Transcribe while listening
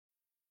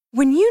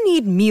When you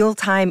need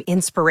mealtime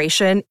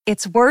inspiration,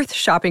 it's worth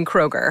shopping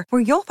Kroger,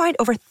 where you'll find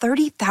over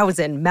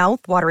 30,000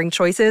 mouth-watering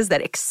choices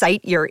that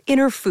excite your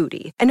inner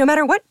foodie. And no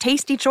matter what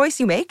tasty choice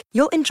you make,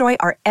 you'll enjoy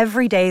our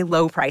everyday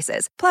low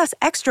prices, plus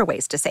extra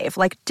ways to save,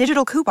 like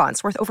digital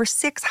coupons worth over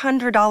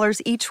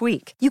 $600 each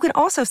week. You can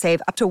also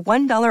save up to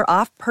 $1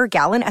 off per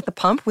gallon at the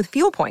pump with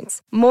fuel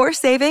points. More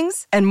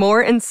savings and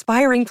more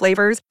inspiring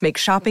flavors make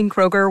shopping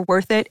Kroger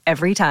worth it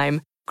every time.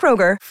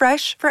 Kroger,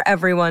 fresh for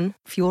everyone.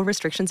 Fuel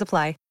restrictions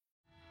apply.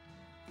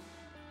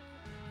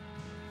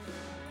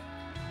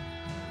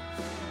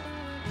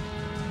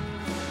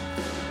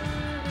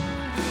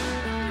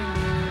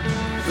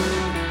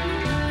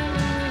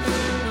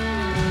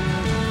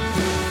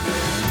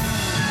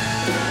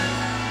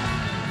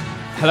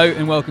 Hello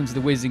and welcome to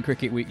the Wiz in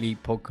Cricket Weekly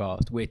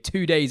podcast. We're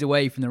 2 days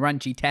away from the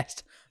Ranchi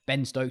Test.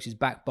 Ben Stokes is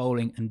back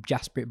bowling and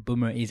Jasprit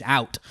Bumrah is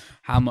out.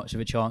 How much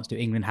of a chance do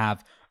England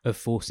have of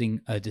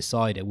forcing a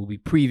decider? We'll be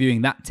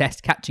previewing that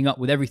test, catching up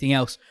with everything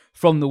else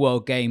from the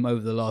World Game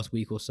over the last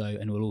week or so,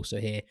 and we'll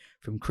also hear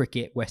from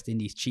Cricket West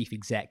Indies Chief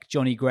Exec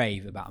Johnny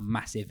Grave about a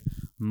massive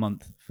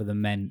month for the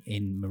men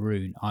in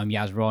maroon. I'm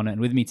Yaz Rana, and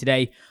with me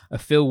today are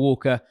Phil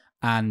Walker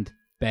and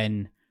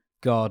Ben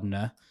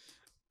Gardner.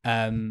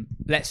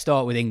 Let's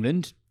start with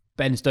England.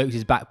 Ben Stokes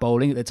is back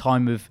bowling. At the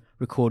time of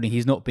recording,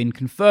 he's not been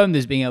confirmed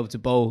as being able to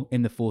bowl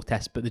in the fourth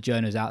test, but the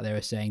journals out there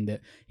are saying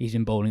that he's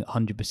been bowling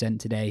 100%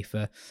 today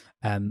for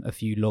a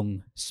few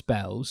long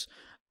spells.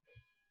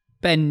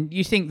 Ben,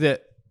 you think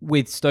that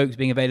with Stokes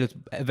being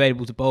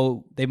available to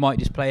bowl, they might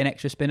just play an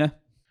extra spinner?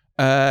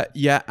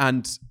 Yeah,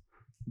 and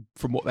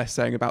from what they're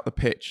saying about the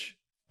pitch,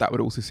 that would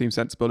also seem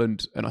sensible,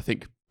 and I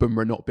think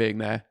Bumrah not being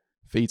there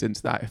feeds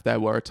into that. If there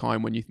were a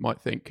time when you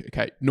might think,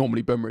 okay,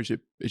 normally Bumrah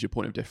is your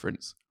point of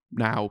difference.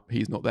 Now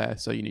he's not there,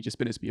 so you need your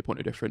spinners to be your point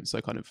of difference. So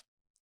kind of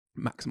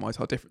maximise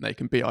how different they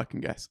can be. I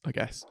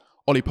guess.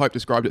 Ollie Pope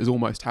described it as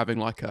almost having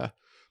like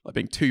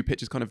being two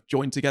pitches kind of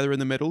joined together in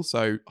the middle,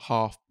 so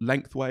half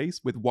lengthways,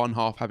 with one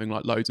half having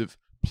like loads of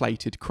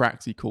plated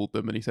cracks, he called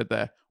them, and he said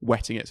they're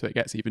wetting it so it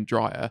gets even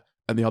drier,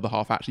 and the other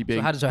half actually being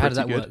so how does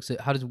that good. work? So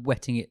how does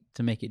wetting it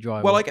to make it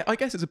dry Well, work? I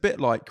guess it's a bit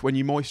like when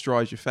you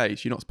moisturise your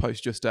face, you're not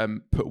supposed to just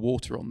put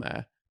water on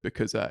there,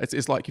 because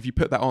it's like if you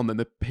put that on, then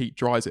the heat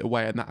dries it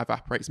away and that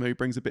evaporates, maybe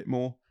brings a bit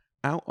more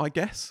out, I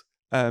guess.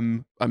 I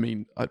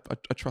mean, I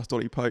trust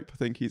Ollie Pope. I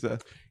think he's a...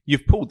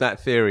 You've pulled that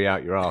theory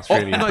out your arse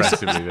really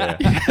impressively there.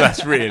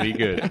 That's really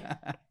good.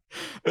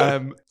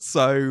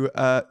 So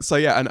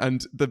yeah,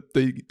 and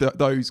the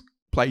those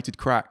plated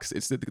cracks,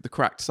 it's the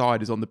cracked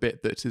side is on the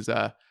bit that is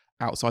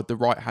outside the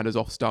right-hander's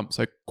off stump,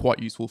 so quite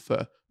useful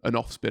for an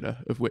off spinner,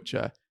 of which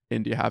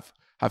India have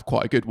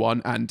quite a good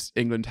one, and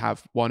England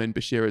have one in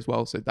Bashir as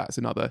well, so that's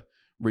another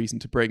reason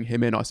to bring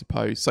him in, I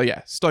suppose. So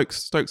yeah,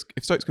 Stokes,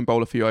 if Stokes can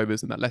bowl a few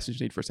overs, then that lessens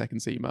you need for a second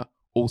seamer.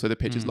 Also, the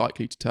pitch is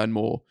likely to turn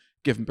more,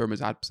 given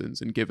Bumrah's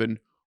absence and given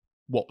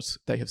what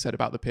they have said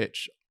about the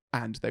pitch,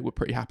 and they were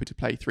pretty happy to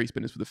play three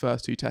spinners for the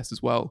first two tests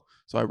as well.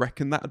 So I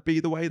reckon that would be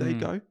the way they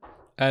go.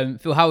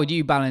 Phil, how would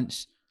you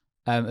balance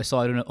a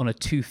side on a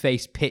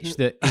two-faced pitch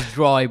that is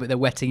dry, but they're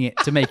wetting it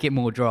to make it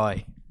more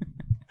dry?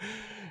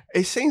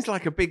 It seems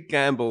like a big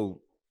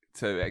gamble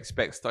to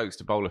expect Stokes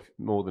to bowl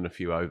more than a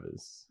few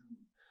overs.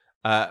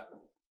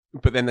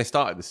 But then they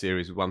started the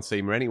series with one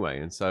seamer anyway,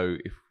 and so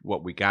if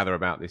what we gather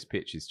about this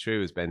pitch is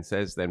true, as Ben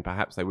says, then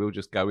perhaps they will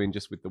just go in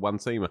just with the one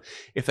seamer.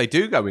 If they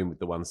do go in with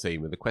the one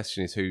seamer, the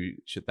question is, who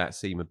should that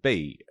seamer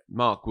be?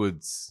 Mark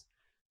Wood's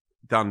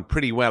done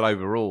pretty well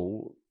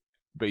overall,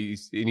 but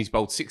he's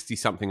bowled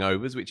 60-something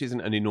overs, which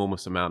isn't an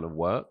enormous amount of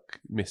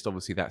work. Missed,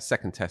 obviously, that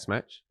second test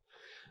match.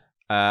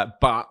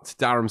 But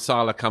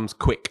Dharamsala comes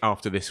quick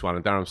after this one,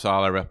 and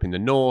Dharamsala up in the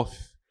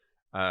north,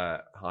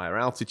 higher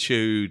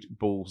altitude,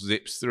 ball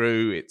zips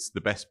through. It's the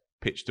best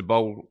pitch to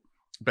bowl,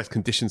 best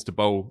conditions to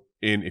bowl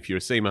in if you're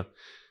a seamer.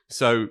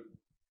 So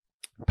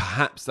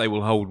perhaps they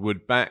will hold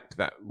Wood back.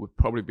 That would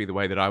probably be the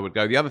way that I would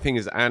go. The other thing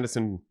is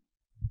Anderson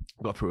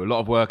got through a lot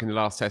of work in the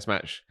last test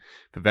match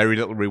for very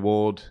little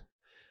reward.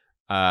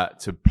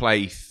 To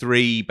play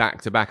three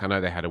back-to-back. I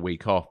know they had a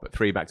week off, but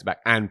three back-to-back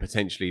and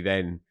potentially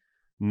then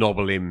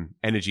nobble him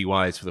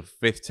energy-wise for the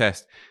fifth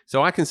test.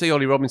 So I can see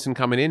Ollie Robinson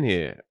coming in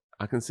here.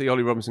 I can see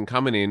Ollie Robinson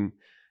coming in,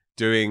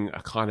 doing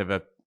a kind of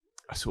a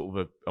sort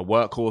of a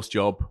workhorse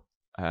job,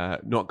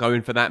 not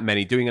going for that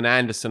many, doing an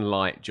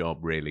Anderson-light job,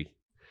 really.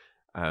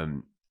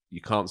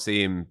 You can't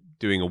see him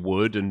doing a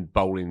Wood and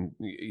bowling,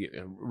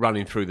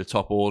 running through the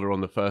top order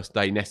on the first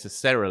day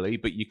necessarily,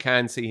 but you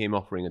can see him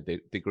offering a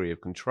degree of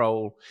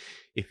control.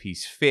 If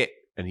he's fit,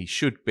 and he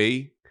should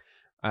be,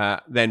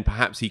 then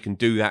perhaps he can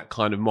do that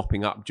kind of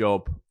mopping up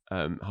job,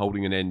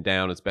 holding an end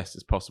down as best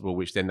as possible,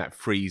 which then that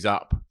frees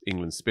up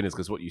England's spinners,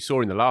 because what you saw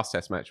in the last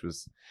test match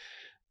was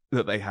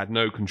that they had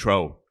no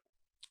control.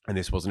 And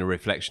this wasn't a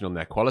reflection on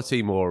their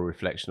quality, more a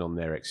reflection on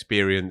their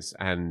experience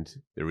and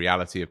the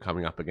reality of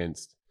coming up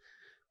against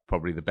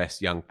probably the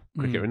best young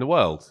cricketer in the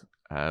world,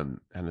 and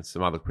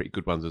some other pretty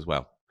good ones as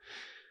well.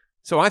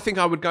 So I think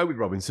I would go with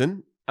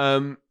Robinson.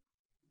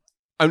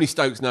 only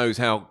Stokes knows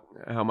how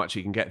much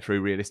he can get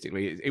through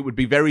realistically. It would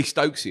be very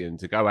Stokesian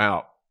to go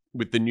out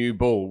with the new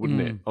ball,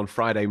 wouldn't it, on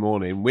Friday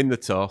morning, win the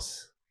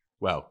toss.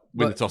 Well,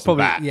 win the toss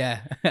probably, and bat.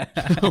 Yeah.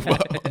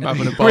 I'm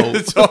having a bowl. Win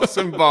the toss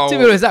and bowl. To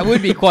be honest, that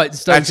would be quite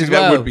Stokes Actually, as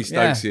well. that would be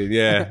Stokesian,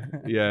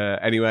 yeah.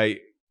 Anyway,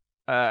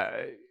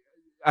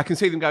 I can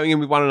see them going in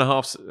with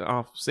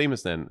 1.5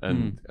 seamers then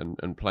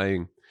and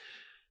playing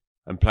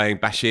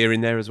Bashir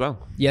in there as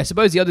well. Yeah, I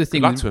suppose the other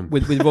thing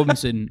with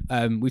Robinson,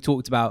 we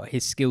talked about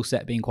his skill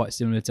set being quite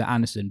similar to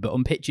Anderson, but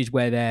on pitches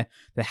where there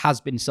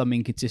has been some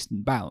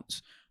inconsistent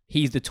bounce,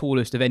 he's the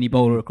tallest of any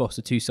bowler across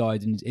the two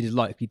sides, and it is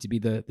likely to be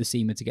the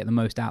seamer to get the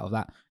most out of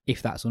that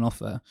if that's on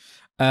offer.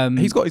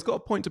 He's got a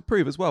point to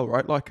prove as well,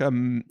 right? Like,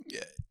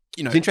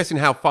 it's interesting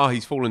how far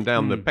he's fallen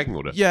down the pecking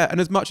order. Yeah, and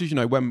as much as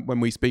when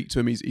we speak to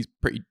him, he's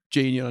pretty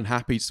genial and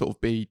happy to sort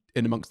of be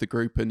in amongst the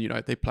group, and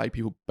they play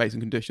people based on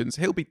conditions.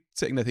 He'll be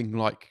sitting there thinking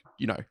like,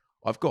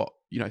 I've got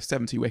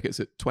 70 wickets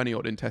at 20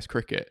 odd in Test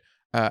cricket,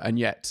 and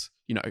yet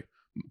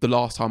the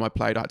last time I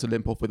played, I had to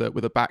limp off with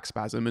a back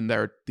spasm, and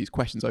there are these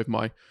questions over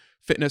my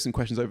fitness and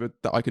questions over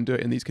that I can do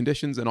it in these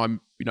conditions, and I'm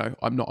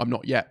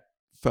not yet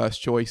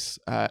first choice.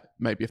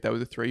 Maybe if there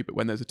was a 3, but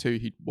when there's a 2,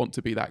 he'd want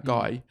to be that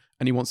guy,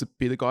 and he wants to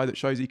be the guy that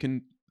shows he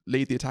can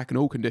lead the attack in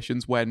all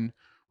conditions when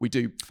we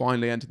do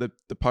finally enter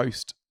the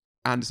post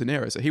Anderson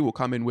era. So he will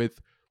come in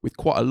with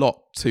quite a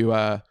lot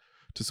to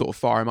sort of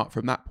fire him up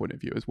from that point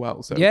of view as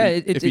well. So yeah,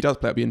 if he does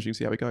play, it'll be interesting to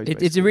see how he goes.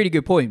 It's a really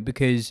good point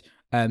because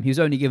he was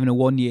only given a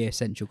 1-year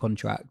central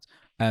contract.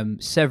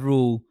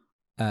 Several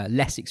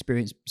less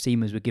experienced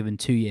seamers were given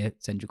 2-year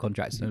central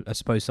contracts. And I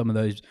suppose some of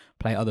those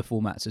play other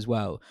formats as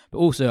well. But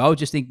also, I was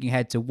just thinking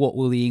ahead to what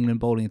will the England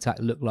bowling attack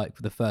look like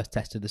for the first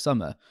test of the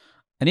summer.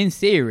 And in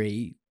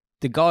theory,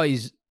 the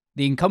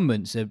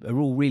incumbents are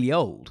all really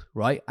old,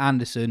 right?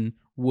 Anderson,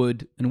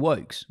 Wood and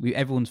Wokes.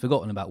 Everyone's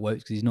forgotten about Wokes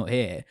because he's not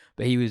here.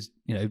 But he was,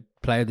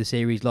 player of the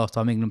series last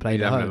time England played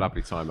at home. He's having a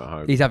lovely time at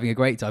home. He's having a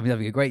great time. He's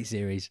having a great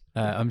series,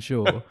 I'm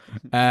sure.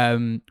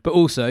 But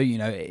also,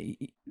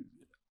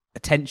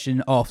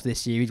 attention after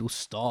this series will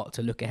start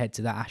to look ahead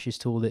to that Ashes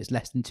tour that's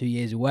less than 2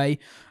 years away.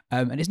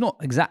 And it's not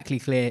exactly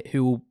clear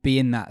who will be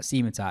in that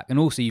seam attack. And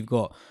also you've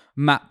got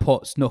Matt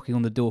Potts knocking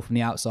on the door from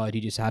the outside, who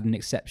just had an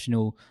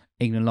exceptional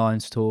England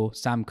Lions tour.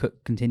 Sam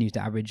Cook continues to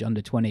average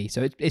under 20.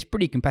 So it's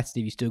pretty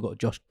competitive. You've still got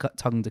Josh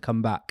Tongue to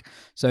come back.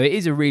 So it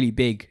is a really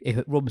big,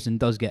 if Robinson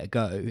does get a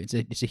go,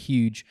 it's a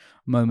huge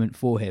moment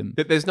for him.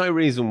 There's no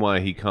reason why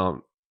he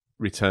can't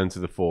return to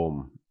the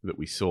form that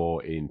we saw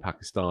in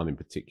Pakistan in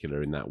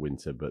particular in that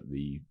winter, but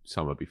the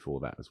summer before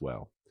that as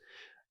well.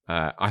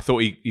 I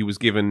thought he was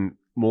given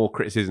more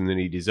criticism than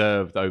he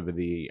deserved over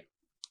the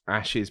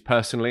Ashes.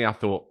 Personally, I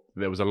thought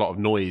there was a lot of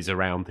noise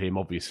around him,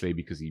 obviously,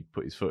 because he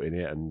put his foot in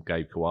it and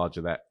gave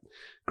Khawaja that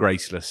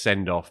graceless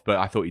send-off. But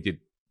I thought he did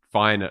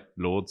fine at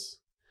Lords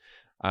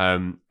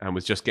and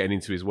was just getting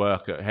into his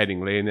work at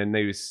Headingley. And then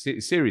the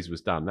series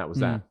was done. That was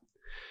that.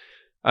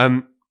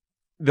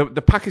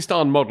 The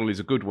Pakistan model is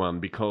a good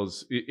one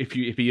because if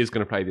he is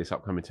going to play this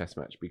upcoming Test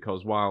match,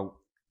 because while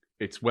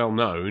it's well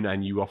known,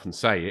 and you often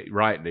say it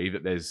rightly,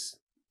 that there's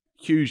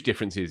huge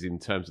differences in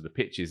terms of the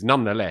pitches,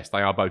 nonetheless,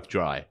 they are both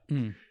dry.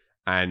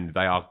 And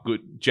they are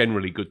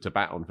generally good to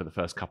bat on for the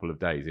first couple of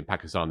days. In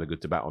Pakistan, they're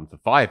good to bat on for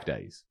 5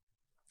 days.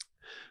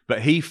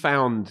 But he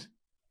found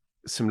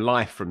some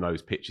life from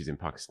those pitches in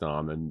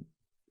Pakistan and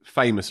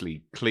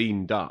famously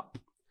cleaned up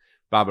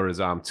Babar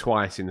Azam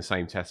twice in the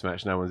same Test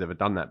match. No one's ever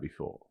done that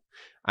before.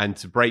 And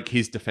to break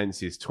his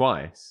defences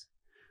twice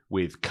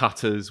with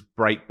cutters,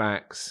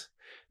 breakbacks,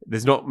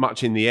 there's not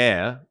much in the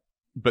air,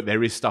 but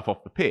there is stuff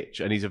off the pitch.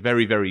 And he's a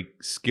very, very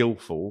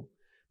skillful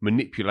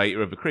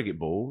manipulator of the cricket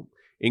ball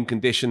in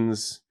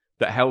conditions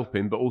that help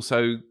him, but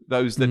also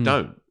those that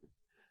don't.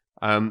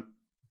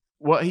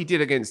 What he did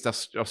against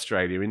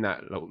Australia in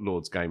that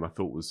Lord's game, I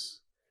thought was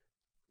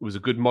a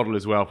good model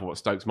as well for what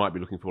Stokes might be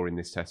looking for in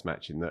this Test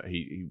match, in that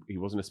he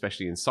wasn't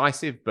especially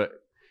incisive, but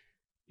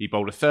he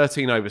bowled a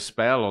 13-over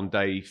spell on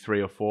day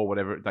 3 or 4,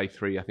 whatever, day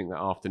 3, I think, that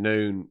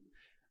afternoon,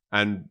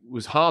 and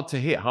was hard to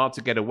hit, hard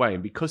to get away.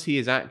 And because he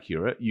is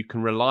accurate, you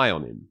can rely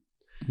on him.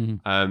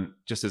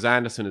 Just as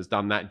Anderson has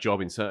done that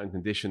job in certain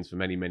conditions for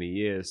many, many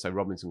years, so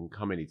Robinson can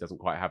come in. He doesn't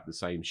quite have the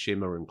same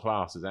shimmer and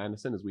class as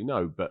Anderson, as we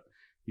know, but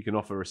he can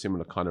offer a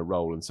similar kind of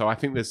role. And so I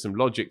think there's some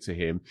logic to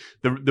him.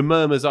 The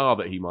murmurs are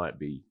that he might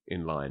be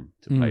in line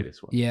to play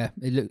this one. Yeah,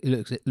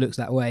 it looks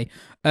that way.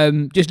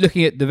 Just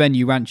looking at the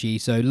venue,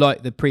 Ranchi, so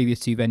like the previous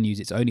 2 venues,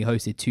 it's only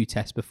hosted 2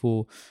 tests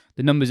before.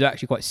 The numbers are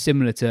actually quite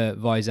similar to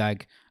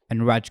Vizag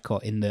and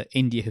Rajkot in that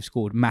India have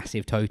scored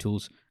massive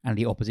totals and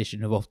the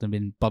opposition have often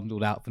been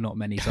bundled out for not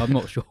many. So I'm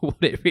not sure what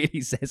it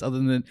really says other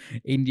than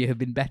India have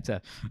been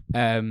better.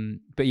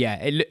 But yeah,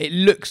 it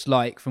looks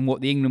like from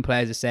what the England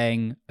players are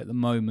saying at the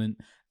moment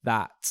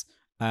that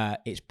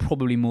it's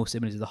probably more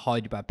similar to the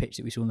Hyderabad pitch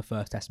that we saw in the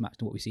first Test match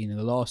to what we've seen in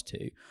the last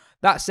 2.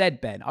 That said,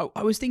 Ben,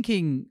 I was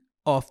thinking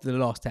after the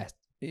last Test,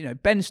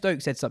 Ben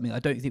Stokes said something I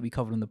don't think we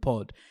covered on the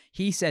pod.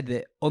 He said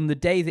that on the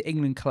day that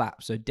England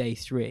collapsed, so day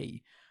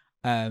 3,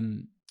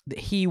 that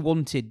he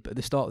wanted at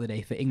the start of the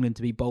day for England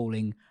to be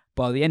bowling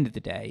by the end of the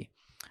day.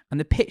 And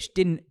the pitch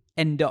didn't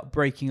end up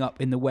breaking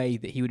up in the way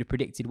that he would have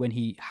predicted when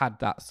he had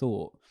that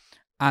thought.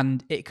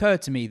 And it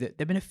occurred to me that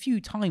there have been a few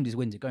times this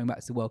winter, going back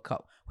to the World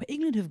Cup, where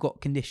England have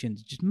got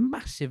conditions just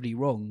massively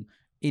wrong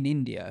in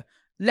India.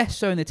 Less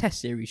so in the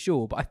Test series,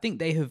 sure, but I think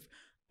they have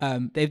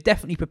they've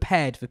definitely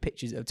prepared for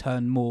pitches that have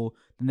turned more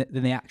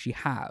than they actually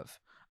have.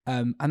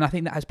 And I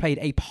think that has played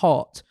a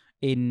part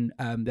in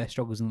their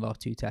struggles in the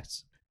last two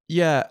tests.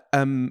 Yeah,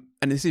 and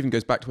this even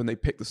goes back to when they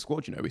picked the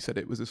squad. We said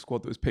it was a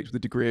squad that was picked with a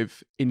degree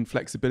of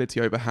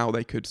inflexibility over how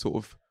they could sort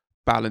of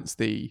balance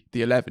the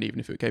 11, even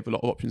if it gave a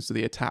lot of options to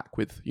the attack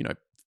with,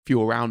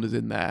 fewer rounders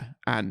in there,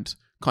 and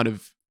kind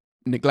of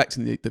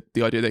neglecting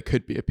the idea there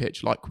could be a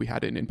pitch like we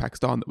had in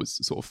Pakistan that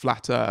was sort of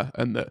flatter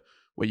and that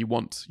where you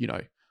want,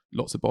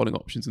 lots of bowling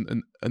options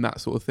and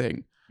that sort of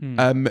thing.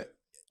 And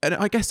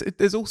I guess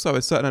there's also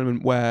a certain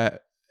element where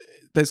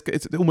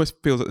it almost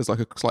feels like there's like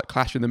a slight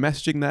clash in the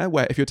messaging there,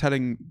 where if you're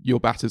telling your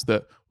batters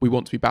that we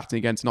want to be batting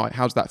again tonight,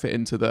 how does that fit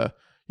into the,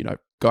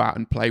 go out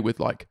and play with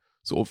like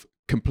sort of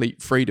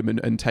complete freedom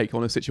and take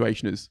on a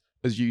situation as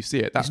you see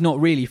it? It's not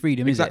really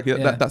freedom, exactly, is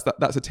it? Yeah.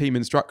 That's a team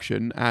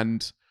instruction,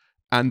 and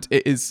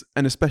it is,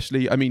 and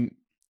especially, I mean,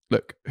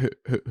 look,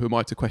 who am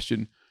I to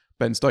question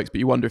Ben Stokes? But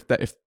you wonder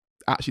if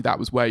actually that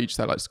was where you just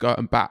said, like, let's go out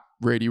and bat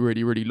really,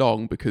 really, really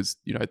long, because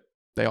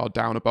they are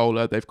down a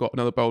bowler, they've got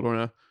another bowler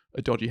on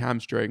a dodgy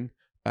hamstring,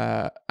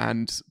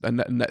 and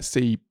let's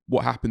see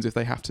what happens if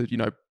they have to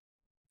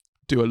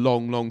do a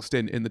long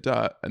stint in the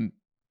dirt, and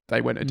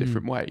they went a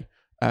different way.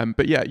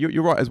 But yeah,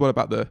 you're right as well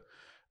about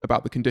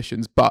the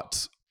conditions,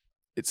 but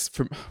it's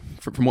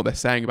from what they're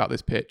saying about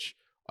this pitch,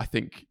 I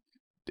think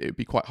it would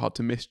be quite hard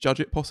to misjudge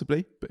it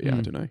possibly. But yeah,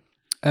 I don't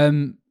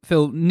know.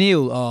 Phil,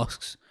 Neil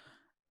asks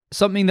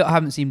something that I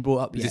haven't seen brought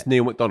up yet. Is this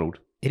Neil McDonald?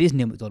 It is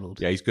Neil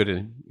McDonald. Yeah, he's good.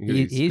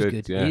 He is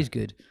good. Yeah. He is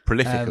good.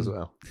 Prolific as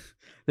well.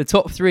 The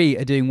top three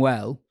are doing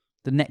well.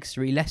 The next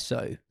three less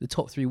so. The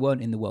top three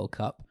weren't in the World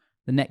Cup.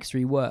 The next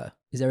three were.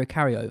 Is there a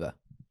carryover?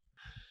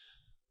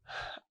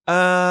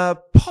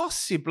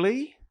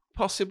 Possibly.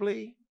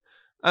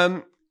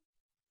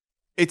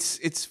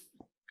 It's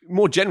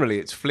more generally,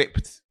 it's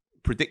flipped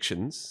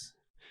predictions.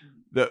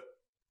 That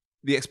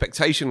the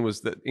expectation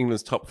was that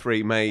England's top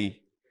three may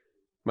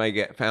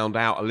get found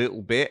out a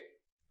little bit,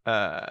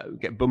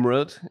 get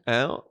Bumrah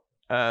out,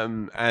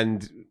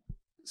 and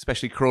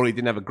especially Crawley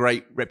didn't have a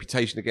great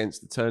reputation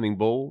against the turning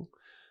ball,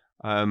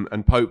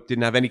 and Pope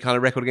didn't have any kind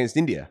of record against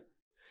India.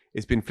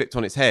 It's been flipped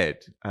on its head.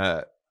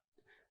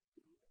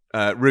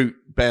 Root,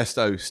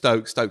 Bairstow,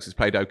 Stokes. Stokes has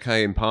played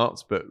okay in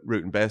parts, but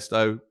Root and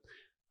Bairstow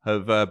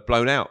have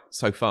blown out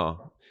so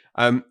far.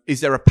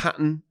 Is there a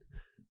pattern?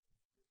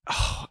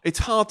 Oh, it's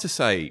hard to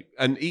say,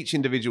 and each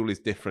individual is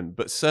different,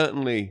 but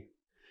certainly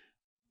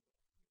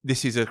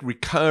this is a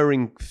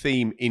recurring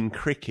theme in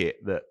cricket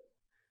that,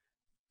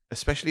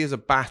 especially as a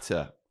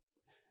batter,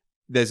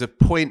 there's a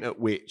point at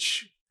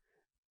which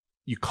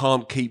you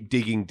can't keep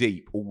digging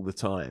deep all the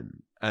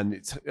time.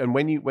 And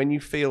when you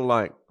feel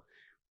like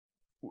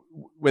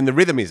when the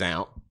rhythm is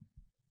out,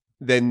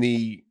 then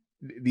the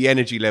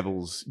energy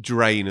levels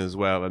drain as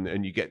well,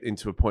 and you get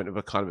into a point of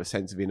a kind of a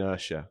sense of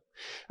inertia.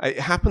 It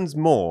happens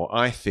more,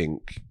 I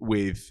think,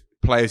 with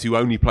players who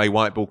only play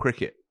white ball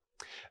cricket,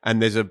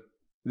 and there's a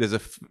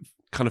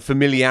kind of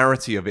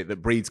familiarity of it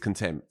that breeds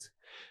contempt.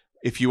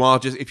 If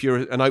you're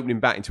an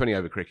opening bat in 20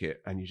 over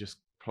cricket and you're just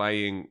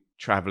playing,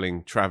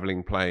 travelling,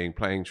 playing,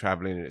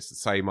 travelling, and it's the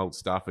same old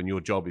stuff, and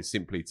your job is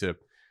simply to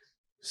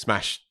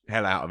smash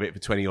hell out of it for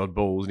 20 odd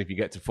balls, and if you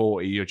get to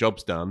 40, your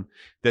job's done.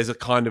 There's a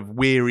kind of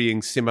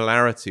wearying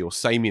similarity or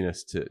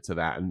sameness to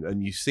that,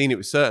 and you've seen it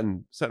with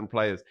certain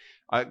players.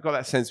 I got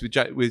that sense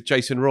with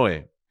Jason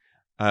Roy.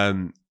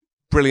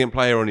 Brilliant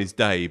player on his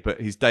day, but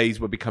his days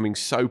were becoming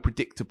so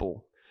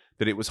predictable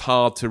that it was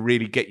hard to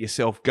really get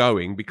yourself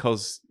going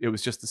because it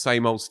was just the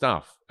same old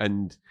stuff,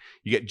 and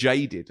you get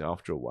jaded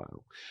after a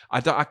while.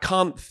 I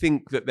can't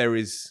think that there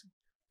is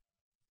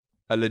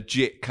a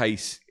legit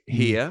case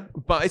here,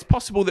 but it's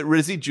possible that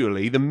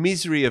residually the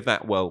misery of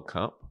that World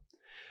Cup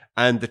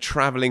and the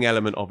travelling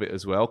element of it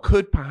as well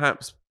could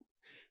perhaps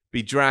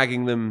be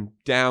dragging them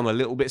down a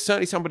little bit.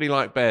 Certainly somebody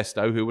like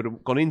Bairstow, who would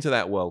have gone into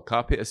that World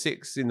Cup, hit a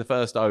 6 in the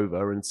first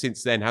over, and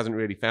since then hasn't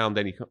really found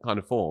any kind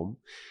of form,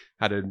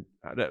 had an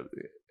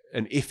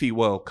iffy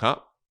World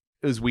Cup.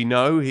 As we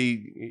know,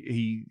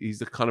 he's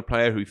the kind of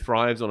player who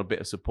thrives on a bit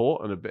of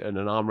support and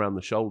an arm around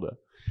the shoulder.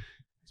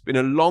 It's been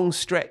a long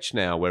stretch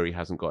now where he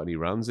hasn't got any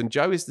runs, and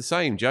Joe is the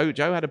same. Joe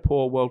had a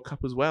poor World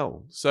Cup as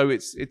well. So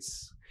it's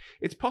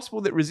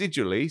possible that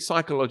residually,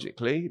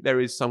 psychologically, there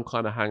is some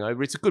kind of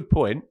hangover. It's a good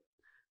point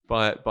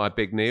by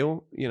Big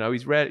Neil.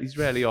 He's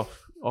rarely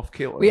off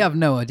kilter. We have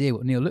no idea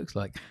what Neil looks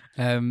like.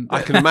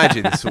 I can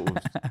imagine sort of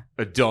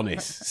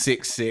Adonis,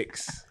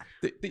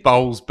 6'6",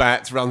 bowls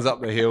bats, runs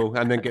up the hill,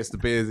 and then gets the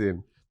beers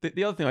in.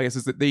 The other thing, I guess,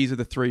 is that these are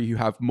the three who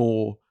have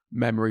more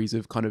memories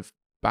of kind of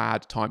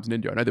bad times in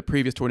India. I know the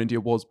previous tour in India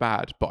was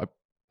bad, but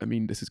I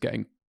mean, this is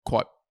getting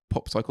quite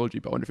pop psychology,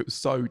 but I wonder if it was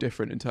so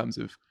different in terms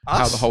of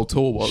how the whole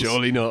tour was.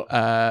 Surely not.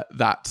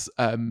 That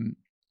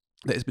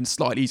that it's been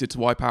slightly easier to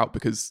wipe out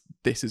because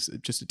this is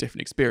just a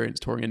different experience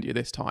touring India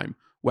this time.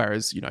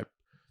 Whereas,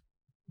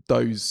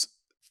 those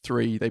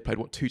three, they played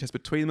 2 tests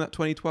between that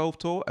 2012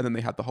 tour, and then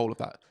they had the whole of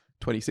that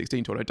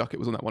 2016 tour. I know Duckett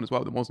was on that one as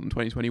well. There wasn't in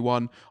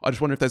 2021. I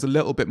just wonder if there's a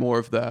little bit more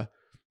of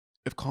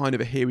kind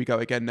of a here we go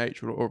again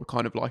nature, or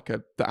kind of like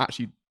that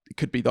actually it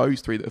could be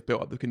those three that have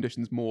built up the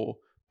conditions more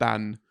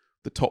than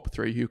the top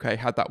three who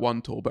had that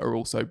one tour, but are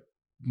also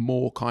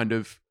more kind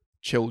of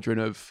children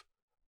of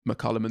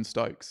McCullum and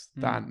Stokes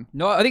than.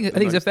 No, I think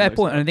it's a fair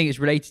point, and I think it's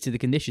related to the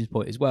conditions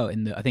point as well.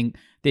 In that, I think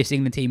this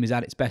England team is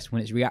at its best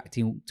when it's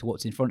reacting to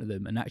what's in front of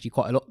them, and actually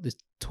quite a lot of this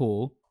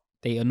tour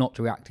they are not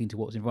reacting to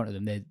what's in front of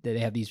them. They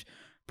have these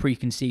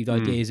preconceived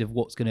ideas of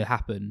what's going to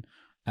happen,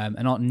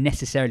 and aren't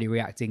necessarily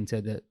reacting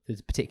to the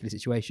particular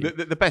situation.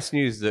 The best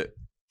news that,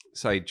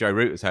 say, Joe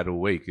Root has had all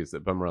week is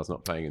that Bumrah's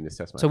not playing in this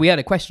test match. So we had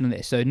a question on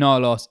this. So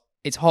Niall asked,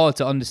 it's hard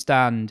to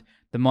understand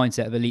the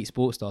mindset of elite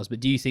sports stars, but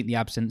do you think the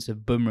absence of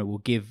Bumrah will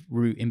give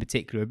Root in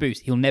particular a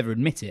boost? He'll never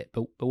admit it,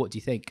 but what do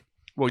you think?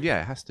 Well, yeah,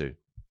 it has to.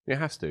 It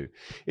has to.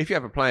 If you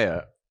have a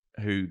player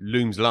who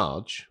looms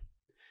large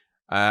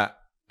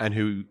and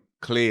who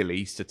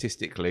clearly,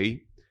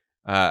 statistically,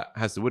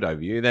 has the wood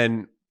over you,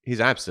 then his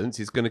absence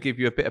is going to give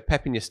you a bit of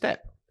pep in your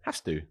step.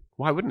 Has to.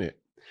 Why wouldn't it?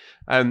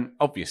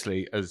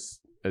 Obviously, as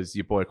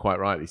your boy quite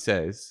rightly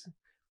says,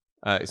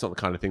 it's not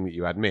the kind of thing that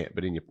you admit,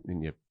 but in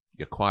your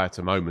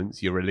quieter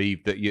moments, you're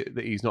relieved that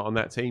he's not on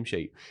that team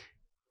sheet.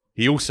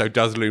 He also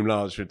does loom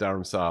large for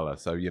Dharamsala,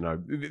 so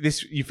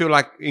you feel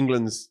like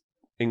England's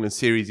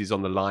series is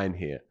on the line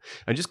here.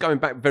 And just going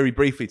back very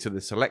briefly to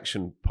the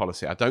selection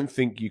policy, I don't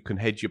think you can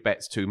hedge your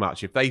bets too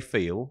much. If they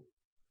feel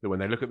that when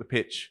they look at the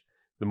pitch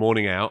the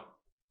morning out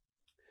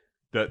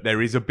that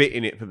there is a bit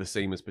in it for the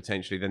seamers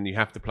potentially, then you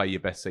have to play your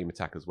best seam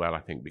attack as well,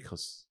 I think,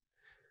 because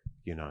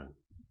you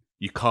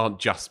can't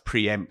just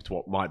preempt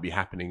what might be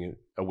happening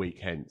a week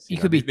hence. You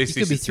could be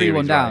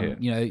 3-1 down.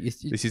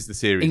 This is the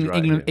series.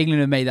 England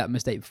have made that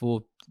mistake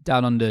before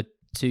down under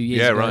 2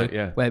 years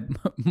ago, where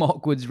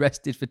Mark Woods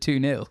rested for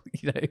 2-0.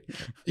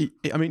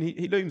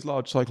 He looms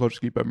large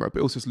psychologically, Bumrah,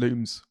 but also just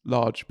looms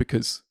large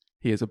because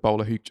he is a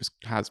bowler who just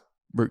has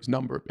Root's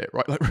number a bit,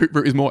 right? Like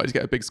Root is more likely to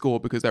get a big score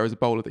because there is a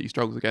bowler that he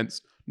struggles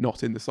against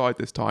not in the side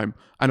this time,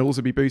 and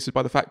also be boosted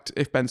by the fact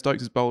if Ben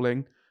Stokes is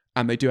bowling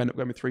and they do end up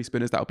going with 3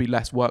 spinners, that'll be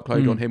less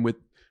workload on him with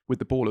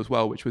the ball as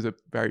well, which was a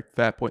very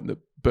fair point that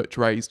Butch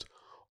raised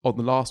on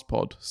the last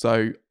pod.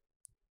 So,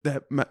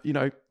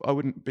 I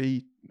wouldn't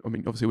be.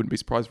 Obviously, wouldn't be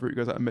surprised if Root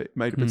goes out and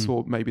made a bit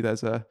sore. Maybe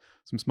there's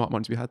some smart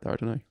money to be had there. I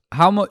don't know.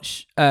 How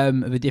much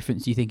of a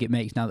difference do you think it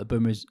makes now that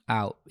Bumrah's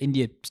out?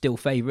 India still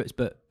favourites,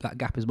 but that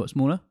gap is much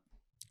smaller.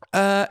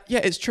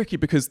 It's tricky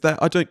because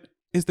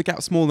is the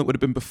gap smaller than it would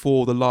have been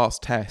before the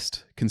last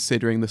test,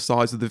 considering the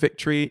size of the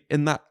victory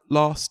in that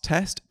last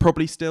test?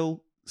 Probably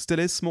still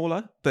is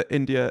smaller. That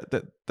India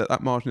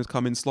that margin has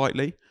come in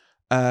slightly,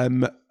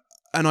 and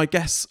I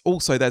guess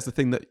also there's the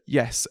thing that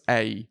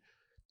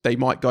they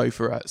might go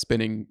for a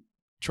spinning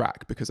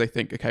track because they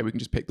think, okay, we can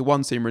just pick the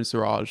one seamer in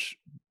Siraj.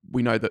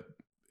 We know that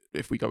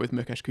if we go with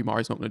Mukesh Kumar,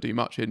 he's not going to do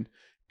much in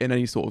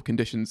any sort of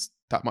conditions.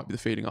 That might be the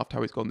feeling after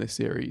how he's gone this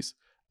series.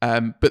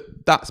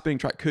 But that spinning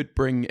track could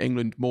bring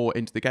England more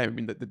into the game. I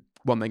mean, the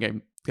one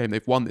game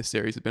they've won this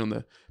series has been on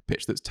the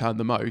pitch that's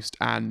turned the most,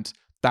 and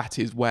that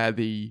is where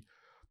the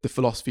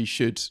philosophy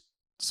should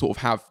sort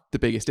of have the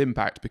biggest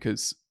impact,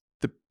 because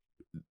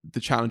the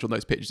challenge on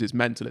those pitches is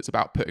mental. It's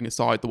about putting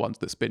aside the ones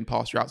that spin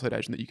past your outside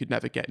edge and that you could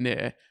never get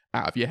near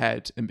out of your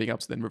head, and being able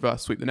to then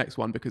reverse sweep the next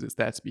one because it's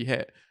there to be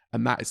hit.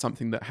 And that is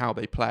something that how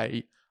they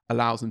play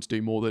allows them to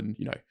do more than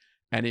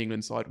any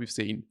England side we've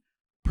seen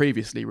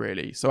previously,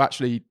 really. So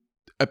actually,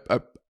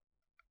 a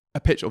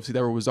pitch, obviously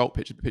they're a result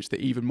pitch, a pitch that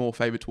even more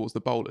favoured towards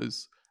the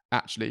bowlers,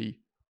 actually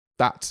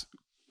that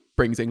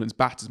brings England's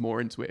batters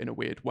more into it in a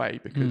weird way,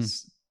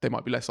 because they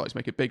might be less likely to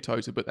make a big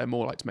total, but they're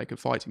more likely to make a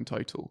fighting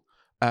total.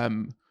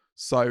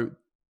 So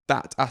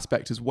that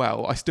aspect as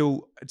well,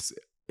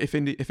 if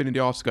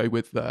India are to go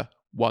with the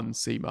one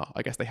seamer,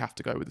 I guess they have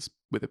to go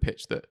with a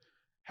pitch that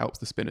helps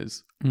the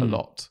spinners a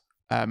lot.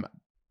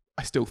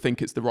 I still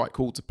think it's the right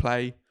call to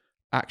play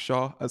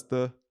Akshar as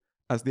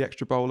the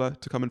extra bowler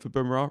to come in for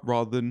Bumrah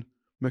rather than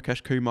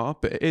Mukesh Kumar,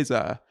 but it is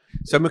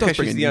so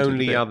Mukesh is the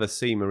only other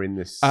seamer in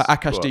this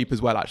Akash squad. Deep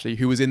as well, actually,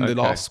 who was in the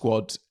last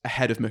squad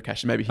ahead of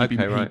Mukesh.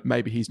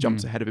 Maybe he's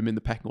jumped ahead of him in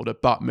the pecking order,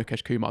 but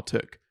Mukesh Kumar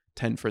took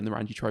 10 for in the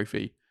Ranji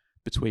Trophy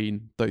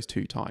between those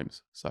two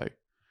times. So,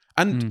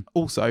 and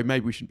also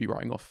maybe we shouldn't be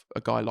writing off a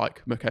guy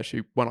like Mukesh,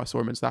 who, when I saw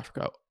him in South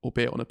Africa,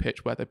 albeit on a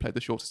pitch where they played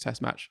the shortest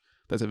Test match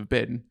there's ever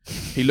been,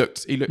 he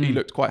looked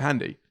quite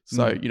handy.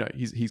 So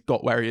he's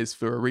got where he is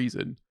for a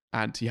reason.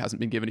 And he hasn't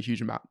been given a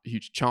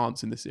huge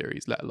chance in the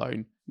series, let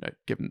alone,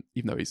 even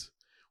though he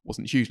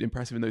wasn't hugely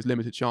impressive in those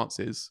limited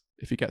chances,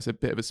 if he gets a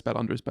bit of a spell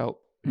under his belt,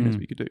 who knows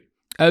what he could do.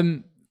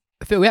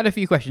 Phil, we had a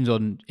few questions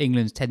on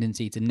England's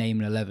tendency to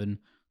name an 11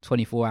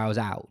 24 hours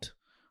out.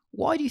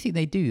 Why do you think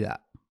they do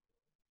that?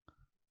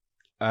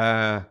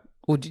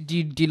 Or do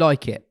you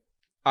like it?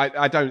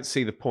 I don't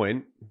see the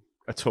point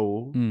at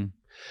all.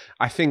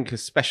 I think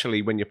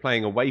especially when you're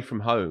playing away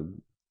from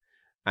home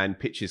and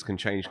pitches can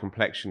change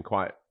complexion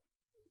quite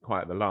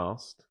at the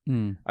last,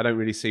 I don't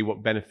really see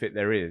what benefit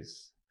there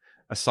is,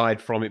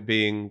 aside from it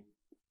being,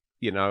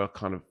 a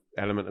kind of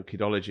element of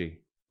kidology.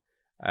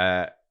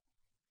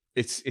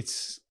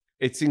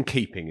 It's in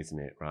keeping, isn't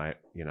it? Right?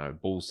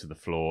 Balls to the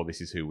floor.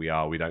 This is who we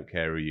are. We don't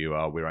care who you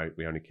are. We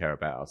only care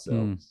about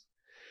ourselves.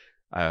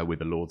 We're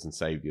the lords and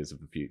saviors of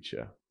the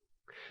future.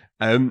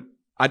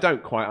 I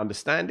don't quite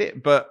understand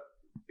it, but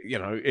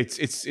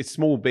it's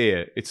small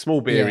beer. It's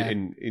small beer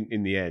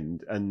in the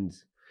end, and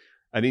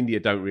India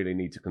don't really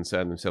need to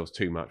concern themselves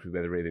too much with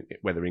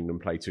whether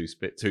England play two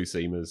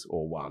seamers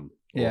or one,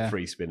 or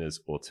three spinners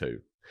or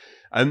two.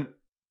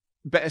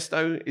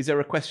 Bairstow, is there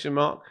a question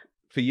mark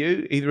for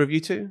you? Either of you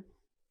two?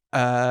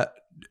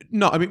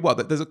 No, I mean, well,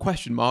 there's a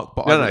question mark,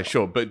 but no,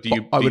 sure. But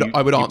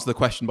I would answer the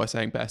question by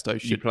saying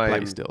Bairstow should play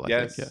him still.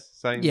 Yes, I think.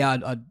 Same.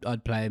 Yeah,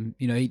 I'd play him.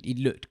 He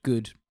looked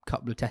good a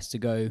couple of tests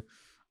ago.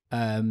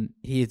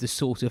 He is the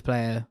sort of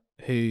player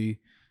who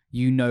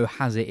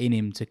has it in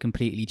him to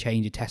completely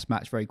change a test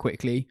match very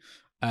quickly.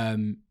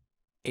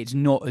 It's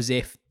not as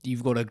if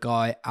you've got a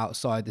guy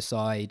outside the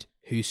side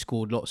who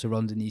scored lots of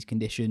runs in these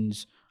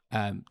conditions.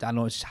 Dan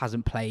Lawrence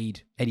hasn't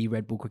played any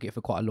red ball cricket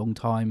for quite a long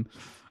time.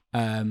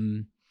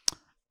 And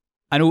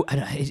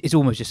it's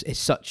almost just, it's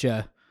such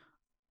a,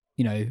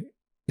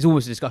 it's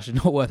almost a discussion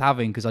not worth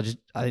having, because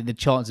I think the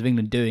chance of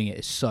England doing it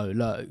is so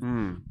low.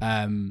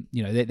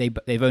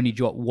 They've only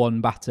dropped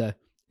one batter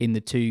in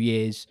the 2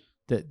 years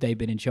that they've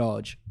been in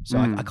charge. So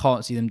I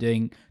can't see them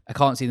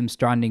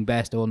stranding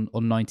Bairstow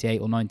on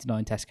 98 or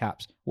 99 test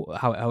caps,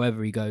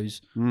 however he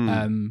goes.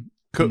 In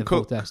the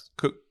fourth test.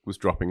 Cook was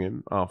dropping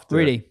him after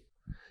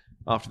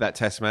that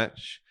test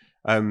match,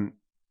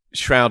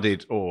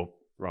 shrouded, or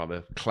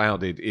rather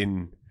clouded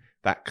in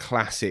that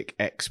classic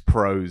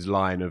ex-pros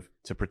line of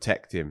to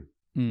protect him.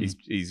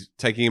 He's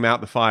taking him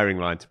out the firing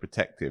line to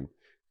protect him.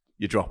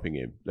 You're dropping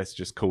him. Let's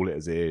just call it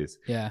as it is.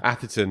 Yeah.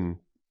 Atherton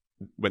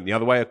went the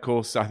other way, of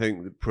course. I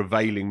think the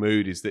prevailing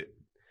mood is that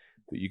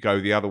you go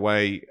the other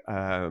way.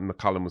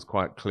 McCullum was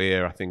quite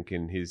clear, I think,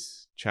 in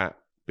his chat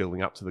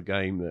building up to the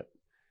game that,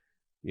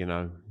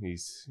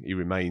 he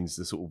remains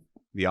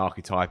the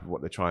archetype of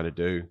what they're trying to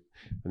do,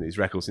 and his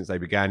record since they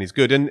began is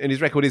good, and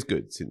his record is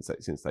good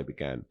since they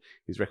began.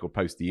 His record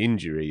post the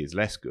injury is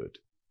less good.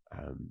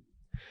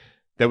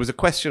 There was a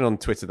question on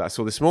Twitter that I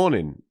saw this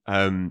morning,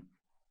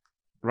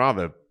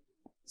 rather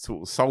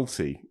sort of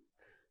salty,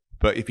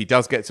 but if he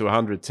does get to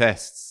 100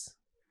 tests,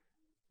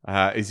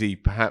 is he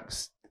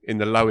perhaps in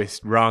the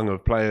lowest rung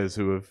of players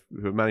who have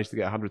managed to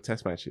get 100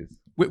 test matches?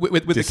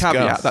 With the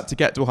caveat that to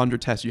get to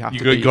 100 tests, you got to be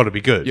good. You got to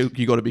be good.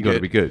 You got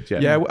to be good. Yeah.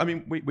 Yeah. I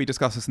mean, we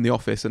discussed this in the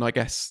office, and I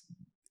guess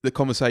the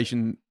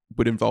conversation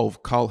would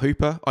involve Carl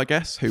Hooper, I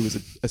guess, who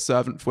was a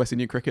servant for West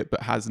Indian cricket,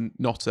 but has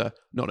not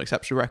an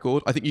exceptional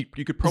record. I think you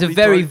could probably. It's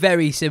a very,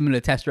 very similar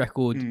test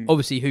record.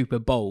 Obviously, Hooper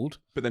bowled,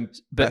 but then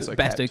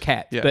Bairstow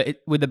kept. Yeah.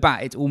 But with the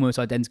bat, it's almost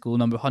identical.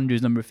 Number of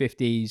hundreds, number of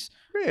 50s.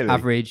 Really?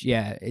 Average,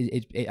 yeah.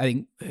 I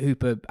think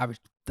Hooper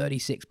averaged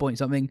 36 point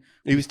something.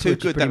 He was too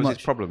good. That was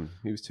his problem.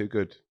 He was too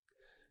good.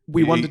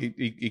 We wondered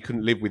he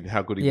couldn't live with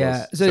how good he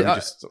was, so he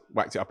just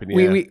whacked it up in the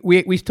air.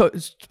 We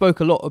spoke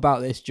a lot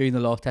about this during the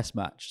last test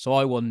match, so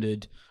I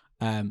wondered.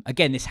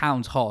 Again, this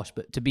sounds harsh,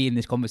 but to be in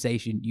this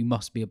conversation, you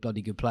must be a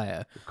bloody good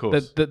player. Of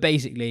course. But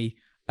basically,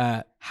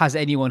 has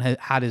anyone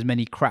had as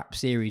many crap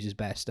series as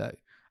Bairstow?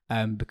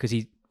 Because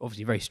he's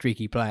obviously a very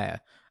streaky player,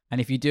 and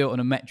if you do it on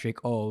a metric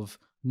of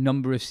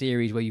number of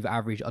series where you've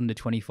averaged under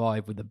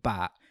 25 with the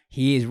bat,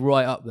 he is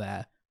right up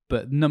there.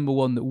 But number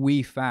one that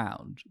we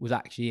found was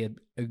actually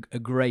a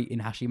great in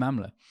Hashim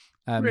Amla,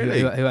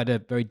 Really? who had a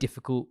very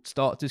difficult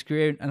start to his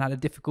career and had a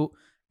difficult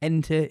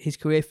end to his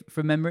career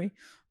from memory.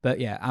 But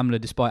yeah,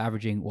 Amla, despite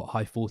averaging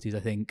high 40s, I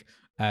think,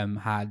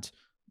 had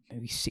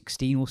maybe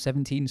 16 or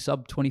 17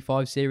 sub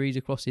 25 series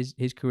across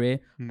his career.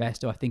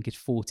 Bairstow, I think, is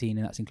 14,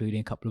 and that's including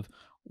a couple of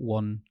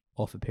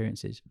one-off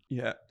appearances.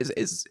 Yeah,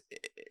 it's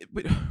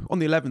on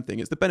the 11 thing.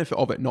 It's the benefit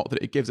of it, not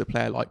that it gives a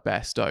player like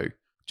Bairstow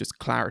just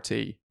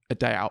clarity a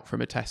day out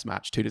from a test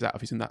match, 2 days out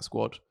if he's in that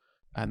squad,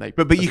 and they.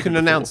 But you can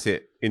announce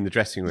it in the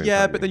dressing room.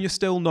 Yeah, but then you're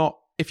still not.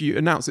 If you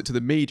announce it to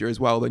the media as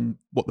well, then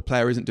what the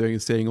player isn't doing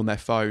is seeing on their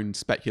phone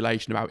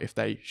speculation about if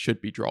they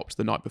should be dropped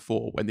the night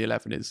before when the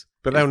 11 is.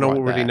 But they'll not right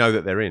already there. know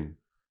that they're in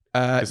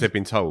because they've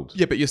been told.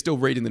 Yeah, but you're still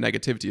reading the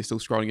negativity. You're still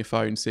scrolling your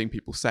phone, seeing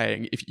people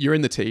saying if you're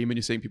in the team and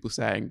you're seeing people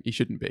saying he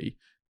shouldn't be.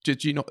 Do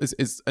you not? But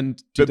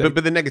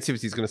the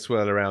negativity is going to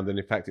swirl around, and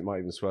in fact, it might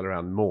even swirl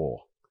around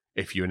more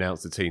if you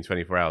announce the team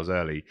 24 hours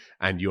early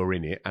and you're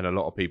in it, and a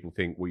lot of people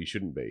think, well, you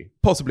shouldn't be.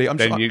 Possibly. You're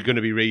going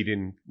to be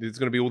reading. There's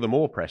going to be all the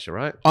more pressure,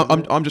 right?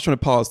 I'm just trying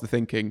to parse the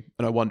thinking,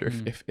 and I wonder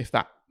if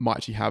that might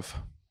actually have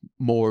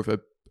more of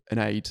an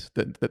aid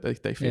that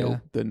they feel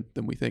than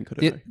we think. I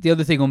don't know. The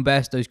other thing on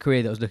Bairstow's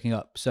career that I was looking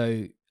up,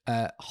 so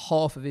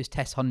half of his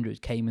test hundreds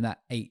came in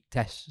that 8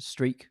 test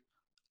streak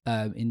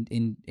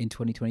in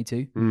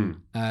 2022.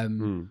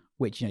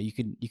 which you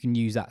can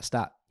use that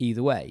stat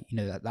either way.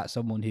 That's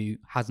someone who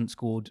hasn't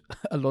scored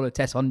a lot of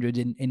test hundreds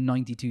in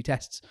 92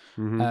 tests.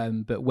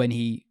 But when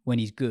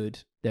he's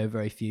good, there are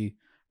very few.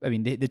 I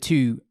mean, the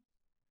two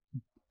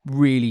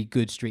really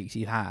good streaks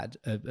he had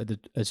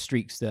are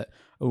streaks that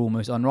are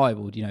almost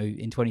unrivaled.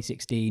 In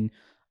 2016,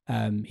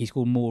 he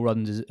scored more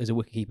runs as a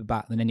wicketkeeper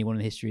bat than anyone in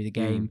the history of the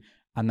game.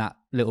 And that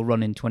little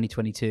run in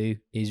 2022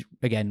 is,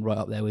 again, right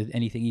up there with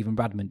anything even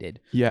Bradman did.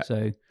 Yeah.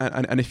 So,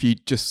 and if you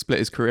just split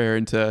his career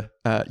into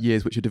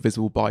years which are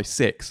divisible by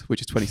 6,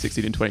 which is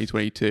 2016 and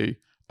 2022,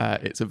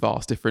 it's a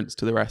vast difference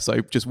to the rest. So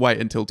just wait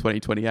until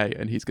 2028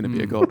 and he's going to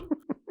be a god.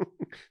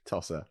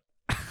 Tosser.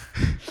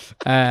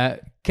 KL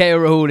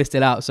Rahul is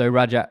still out, so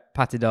Rajat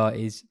Patidar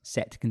is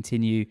set to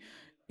continue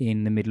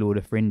in the middle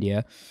order for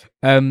India.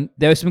 There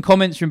were some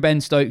comments from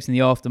Ben Stokes in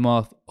the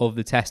aftermath of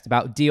the test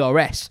about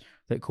DRS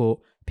that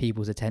caught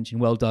people's attention.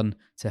 Well done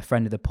to a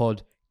friend of the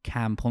pod,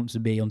 Cam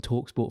Ponsonby on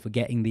TalkSport, for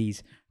getting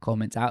these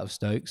comments out of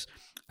Stokes.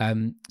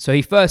 So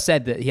he first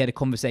said that he had a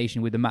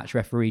conversation with the match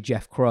referee,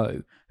 Jeff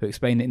Crow, who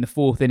explained that in the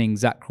 4th inning,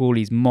 Zach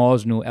Crawley's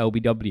marginal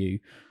LBW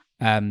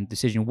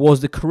decision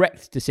was the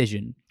correct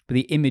decision, but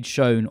the image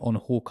shown on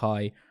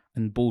Hawkeye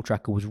and Ball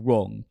Tracker was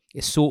wrong.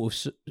 It sort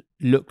of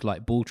looked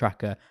like Ball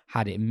Tracker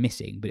had it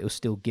missing, but it was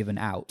still given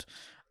out.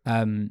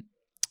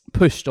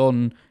 Pushed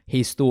on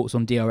his thoughts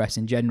on DRS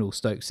in general,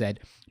 Stokes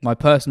said, "My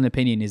personal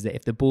opinion is that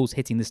if the ball's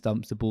hitting the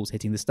stumps, the ball's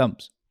hitting the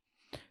stumps.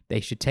 They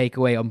should take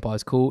away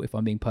umpire's call, if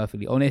I'm being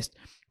perfectly honest,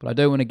 but I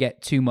don't want to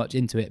get too much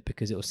into it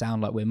because it will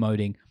sound like we're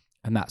moaning,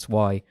 and that's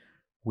why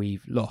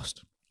we've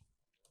lost."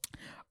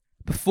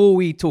 Before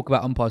we talk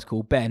about umpire's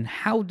call, Ben,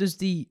 how does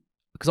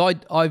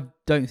because I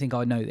don't think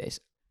I know this,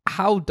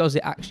 how does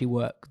it actually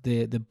work,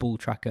 the Ball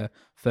Tracker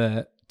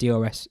for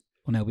DRS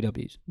on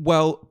LBWs?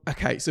 Well,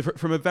 okay, so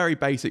from a very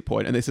basic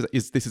point, and this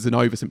is an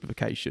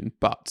oversimplification,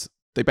 but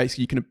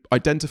you can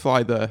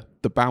identify the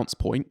bounce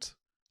point,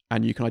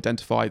 and you can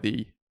identify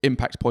the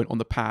impact point on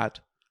the pad,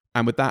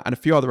 and with that and a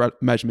few other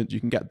measurements, you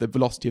can get the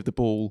velocity of the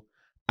ball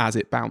as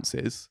it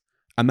bounces,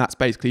 and that's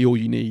basically all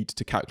you need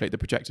to calculate the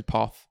projected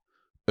path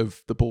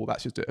of the ball.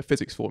 That's just a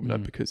physics formula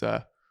because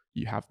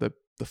you have the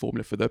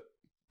formula for the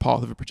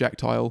path of a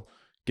projectile.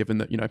 Given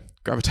that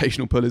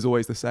gravitational pull is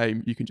always the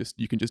same, you can just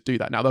do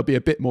that. Now there'll be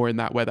a bit more in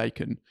that where they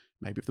can,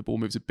 maybe if the ball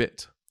moves a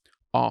bit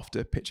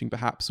after pitching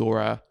perhaps,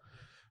 or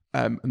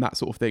and that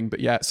sort of thing.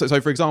 But yeah,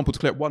 so for example, to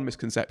clear up one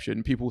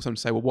misconception, people will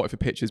sometimes say, well, what if a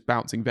pitch is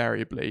bouncing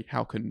variably?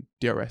 How can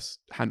DRS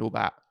handle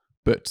that?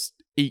 But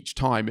each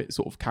time it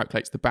sort of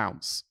calculates the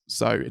bounce,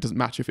 so it doesn't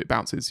matter if it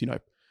bounces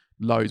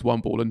lows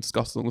one ball and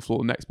scuttles on the floor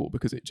the next ball,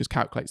 because it just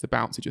calculates the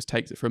bounce. It just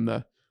takes it from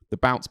the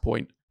bounce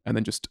point and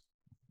then just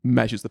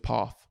measures the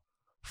path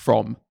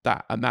from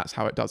that, and that's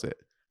how it does it.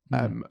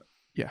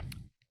 Yeah.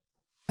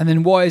 And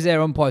then why is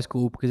there umpire's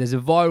call? Because there's a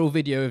viral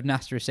video of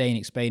Nasser Hussain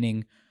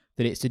explaining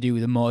that it's to do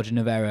with a margin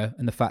of error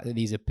and the fact that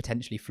these are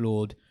potentially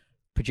flawed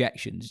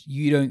projections.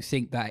 You don't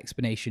think that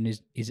explanation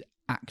is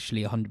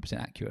actually 100%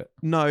 accurate?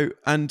 No,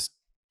 and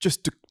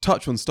just to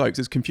touch on Stokes,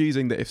 it's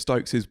confusing that if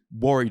Stokes is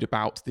worried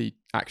about the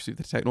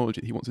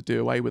technology that he wants to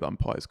do away with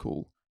umpire's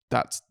call,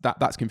 that's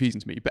confusing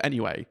to me. But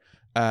anyway,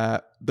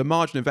 the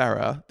margin of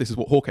error, this is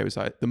what Hawkeye would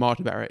say, the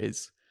margin of error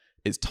is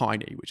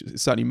tiny, which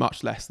is certainly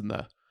much less than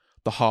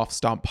the half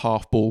stump,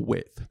 half ball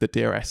width that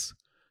DRS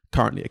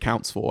currently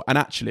accounts for. And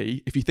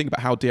actually, if you think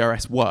about how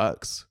DRS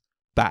works,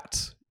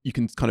 that you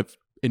can kind of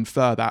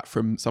infer that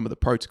from some of the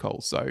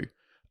protocols. So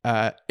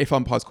if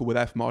umpires call were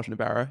there for margin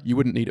of error, you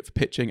wouldn't need it for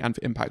pitching and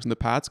for impact on the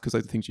pads, because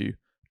those are things you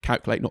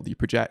calculate, not that you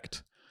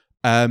project.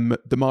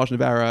 The margin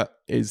of error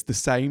is the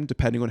same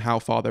depending on how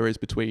far there is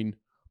between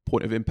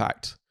point of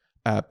impact,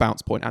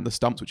 bounce point, and the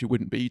stumps, which you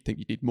wouldn't be. You'd think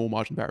you'd need more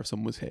margin of error if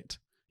someone was hit,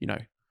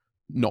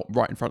 not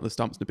right in front of the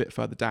stumps and a bit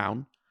further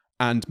down.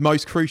 And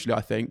most crucially,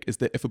 I think, is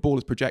that if a ball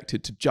is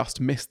projected to just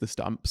miss the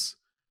stumps,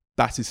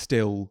 that is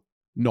still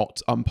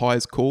not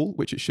umpire's call,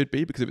 which it should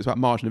be, because if it's about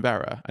margin of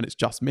error and it's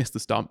just missed the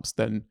stumps,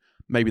 then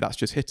maybe that's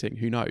just hitting,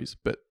 who knows?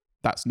 But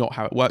that's not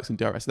how it works in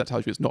DRS. That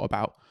tells you it's not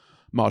about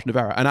margin of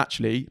error. And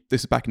actually,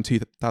 this is back in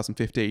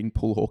 2015,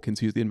 Paul Hawkins,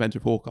 who's the inventor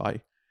of Hawkeye,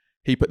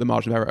 he put the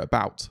margin of error at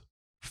about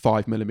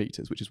 5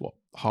 millimeters, which is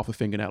half a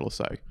fingernail or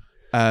so.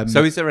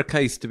 So is there a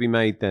case to be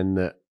made then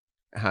that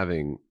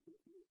having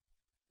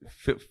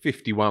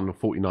 51 or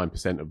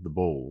 49% of the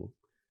ball,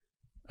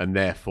 and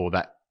therefore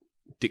that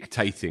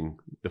dictating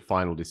the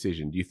final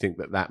decision, do you think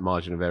that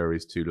margin of error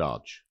is too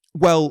large?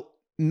 Well,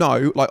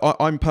 no.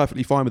 I'm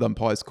perfectly fine with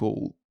umpire's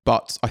call,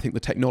 but I think the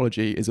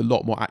technology is a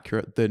lot more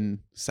accurate than,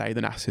 say,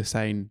 the Nasser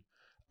Hussain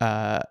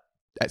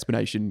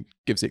explanation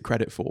gives it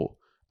credit for.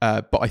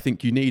 But I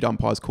think you need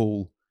umpire's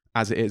call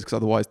as it is, because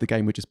otherwise the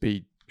game would just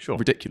be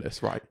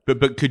ridiculous, right?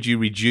 But could you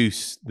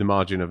reduce the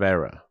margin of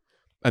error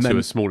to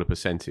a smaller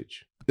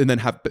percentage? And then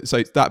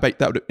that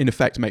would in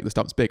effect make the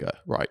stumps bigger,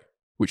 right?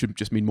 Which would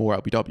just mean more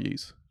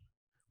LBWs,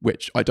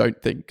 which I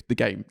don't think the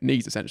game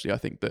needs. Essentially, I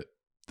think that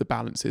the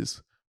balance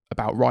is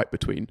about right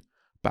between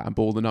bat and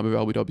ball the number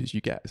of LBWs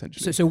you get,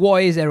 essentially. So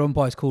why is their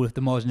umpire's call if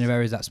the margin of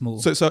error is that small?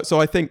 So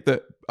I think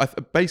that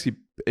basically,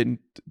 in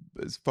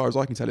as far as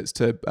I can tell, it's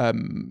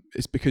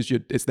because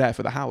it's there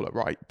for the howler,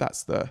 right?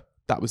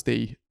 That was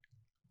the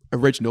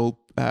original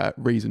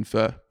reason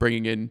for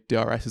bringing in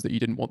DRS, is that you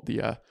didn't want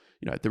the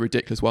the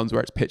ridiculous ones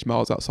where it's pitch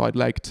miles outside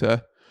leg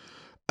to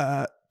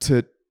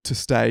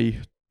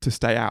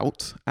stay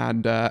out,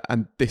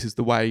 and this is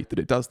the way that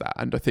it does that.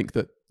 And I think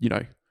that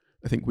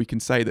I think we can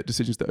say that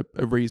decisions that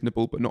are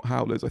reasonable but not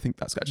howlers, I think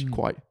that's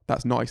actually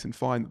that's nice and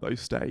fine that those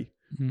stay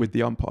with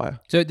the umpire.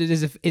 So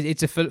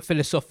it's a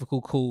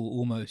philosophical call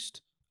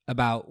almost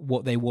about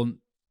what they want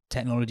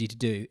technology to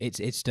do.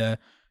 It's to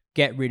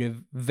get rid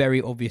of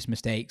very obvious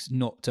mistakes,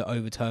 not to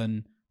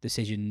overturn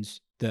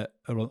decisions that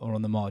are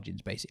on the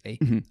margins, basically.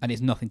 And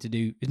it's not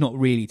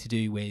really to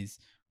do with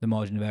the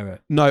margin of error.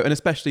 No, and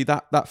especially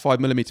that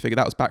 5mm figure,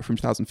 that was back from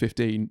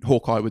 2015.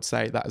 Hawkeye would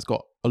say that has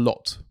got a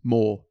lot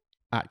more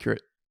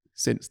accurate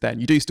since then.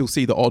 You do still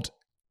see the odd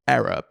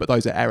error, but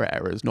those are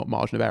errors, not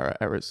margin of error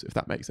errors, if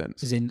that makes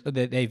sense. As in,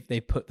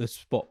 they put the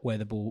spot where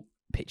the ball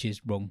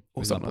pitches wrong,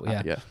 or something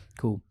like that, yeah.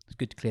 Cool. It's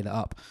good to clear that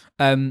up.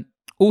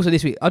 Also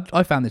this week,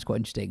 I found this quite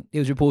interesting. It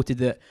was reported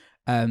that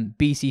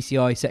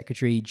BCCI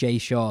Secretary Jay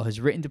Shah has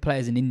written to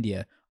players in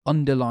India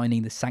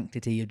underlining the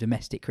sanctity of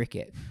domestic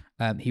cricket.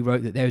 He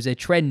wrote that there is a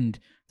trend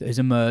that has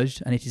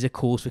emerged and it is a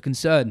cause for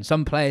concern.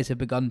 Some players have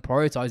begun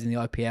prioritising the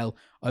IPL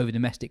over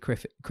domestic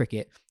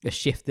cricket, a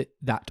shift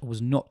that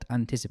was not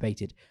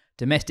anticipated.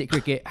 Domestic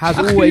cricket has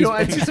always...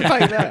 not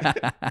anticipate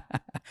that?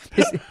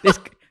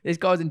 This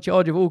guy's in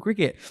charge of all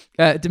cricket.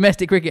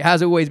 Domestic cricket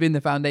has always been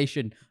the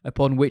foundation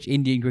upon which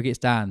Indian cricket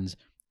stands,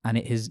 and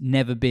it has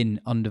never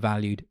been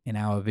undervalued in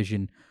our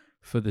vision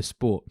for the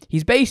sport.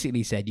 He's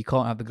basically said you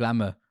can't have the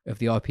glamour of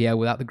the IPL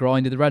without the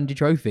grind of the Ranji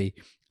Trophy.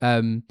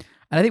 And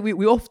I think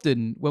we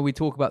often, when we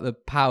talk about the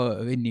power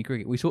of Indian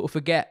cricket, we sort of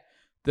forget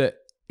that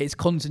it's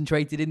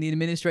concentrated in the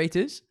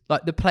administrators.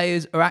 Like, the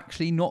players are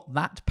actually not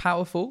that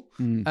powerful.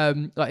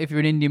 Like, if you're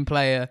an Indian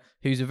player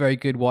who's a very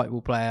good white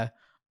ball player,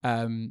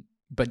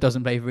 but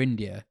doesn't play for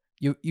India,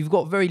 you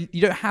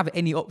don't have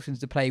any options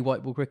to play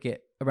white ball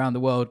cricket around the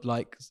world,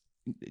 like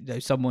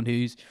someone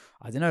who's,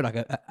 I don't know, like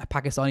a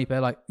Pakistani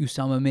player like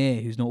Usama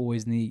Mir, who's not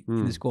always in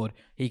the squad.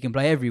 He can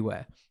play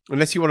everywhere.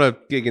 Unless you want to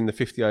gig in the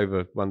 50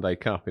 over one day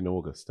cup in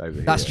August over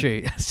here. That's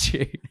true.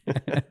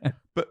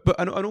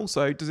 But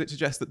also, does it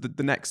suggest that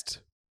the next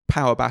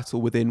power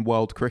battle within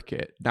world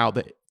cricket, now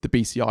that the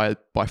BCI are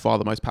by far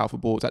the most powerful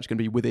board, is actually going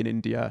to be within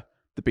India,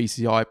 the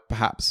BCI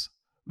perhaps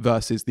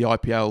versus the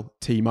IPL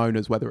team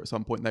owners, whether at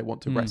some point they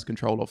want to wrest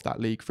control of that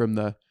league from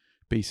the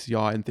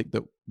BCI and think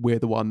that we're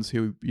the ones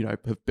who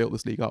have built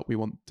this league up, we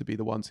want to be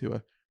the ones who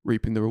are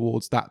reaping the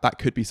rewards. That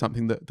could be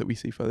something that we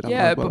see further down the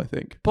road. Well, I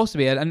think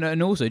possibly,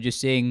 and also just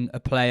seeing a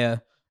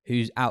player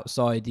who's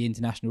outside the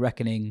international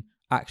reckoning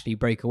actually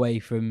break away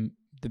from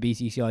the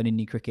BCCI and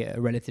Indian cricket at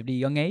a relatively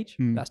young age.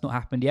 That's not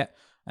happened yet,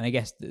 and I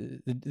guess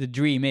the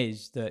dream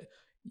is that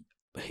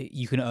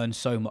you can earn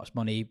so much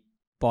money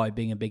by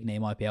being a big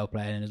name IPL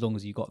player, and as long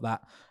as you got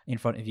that in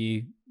front of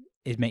you,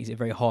 it makes it a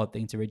very hard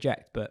thing to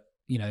reject. But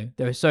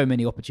there are so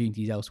many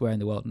opportunities elsewhere in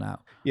the world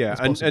now. Yeah,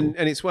 and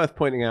it's worth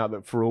pointing out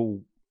that for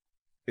all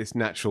it's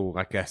natural,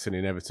 I guess, and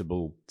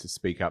inevitable to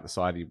speak out the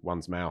side of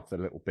one's mouth a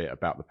little bit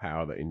about the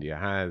power that India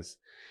has,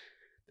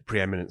 the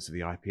preeminence of the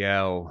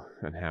IPL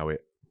and how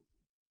it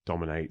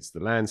dominates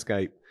the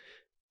landscape.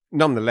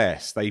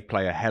 Nonetheless, they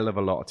play a hell of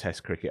a lot of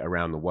test cricket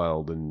around the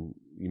world. And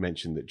you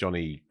mentioned that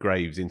Johnny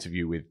Graves'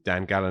 interview with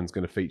Dan Gallen's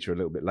going to feature a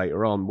little bit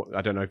later on.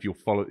 I don't know if you'll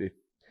follow it.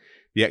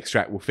 The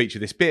extract will feature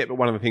this bit, but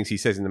one of the things he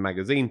says in the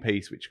magazine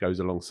piece, which goes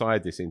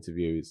alongside this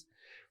interview,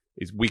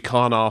 is we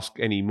can't ask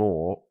any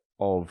more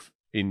of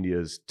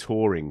India's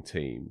touring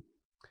team.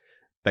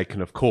 They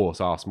can, of course,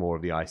 ask more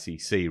of the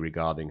ICC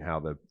regarding how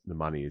the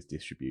money is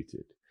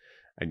distributed.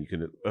 And you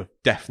can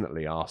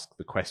definitely ask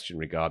the question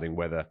regarding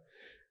whether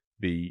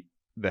the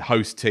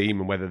host team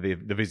and whether the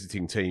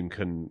visiting team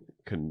can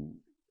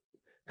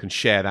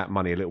share that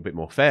money a little bit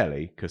more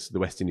fairly, because the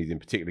West Indies in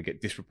particular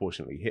get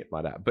disproportionately hit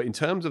by that. But in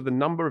terms of the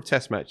number of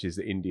test matches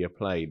that India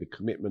play, the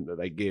commitment that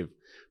they give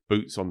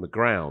boots on the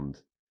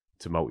ground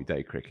to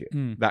multi-day cricket,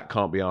 that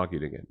can't be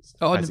argued against.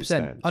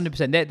 100%.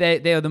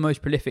 100%. They are the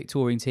most prolific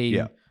touring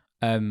team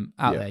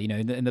out there.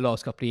 In the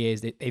last couple of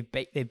years,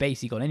 they've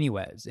basically gone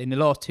anywhere. In the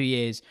last 2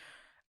 years,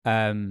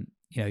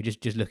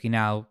 just looking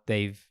now,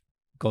 they've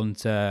gone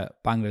to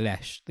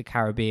Bangladesh, the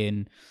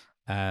Caribbean,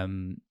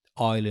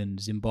 Ireland,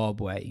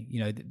 Zimbabwe.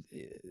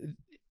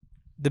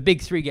 The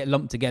big three get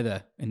lumped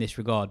together in this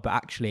regard, but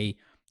actually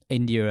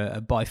India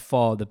are by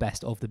far the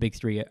best of the big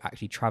three at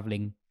actually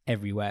travelling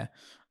everywhere.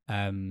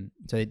 So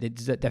they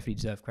definitely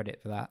deserve credit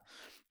for that.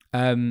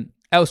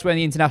 Elsewhere in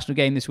the international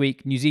game this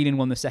week, New Zealand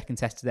won the second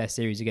test of their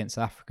series against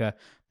South Africa,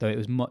 though it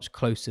was much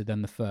closer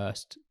than the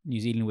first. New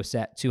Zealand was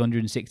set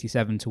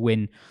 267 to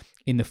win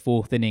in the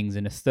fourth innings,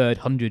 and a third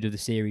 100 of the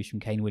series from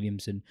Kane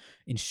Williamson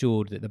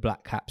ensured that the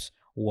Black Caps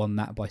won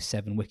that by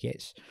 7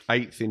 wickets.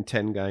 8th in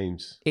 10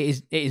 games.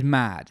 It is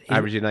mad.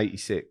 Averaging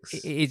 86.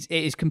 It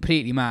is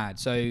completely mad.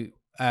 So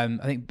I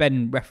think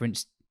Ben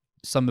referenced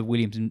some of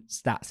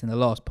Williamson's stats in the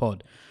last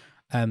pod.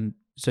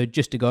 So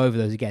just to go over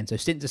those again. So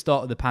since the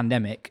start of the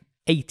pandemic,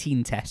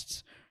 18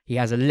 tests. He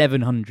has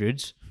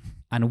 1100s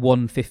and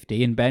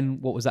 150. And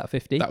Ben, what was that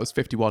 50? That was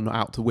 51 not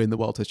out to win the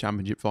World Test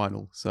Championship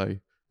final.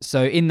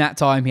 So in that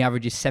time, he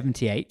averages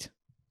 78.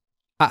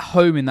 At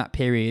home in that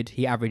period,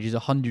 he averages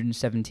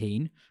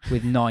 117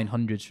 with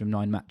 900s from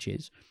 9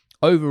 matches.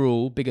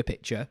 Overall, bigger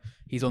picture,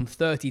 he's on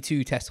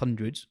 32 test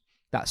hundreds.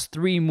 That's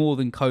 3 more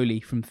than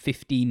Kohli from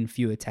 15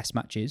 fewer test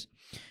matches.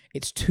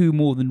 It's 2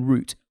 more than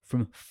Root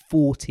from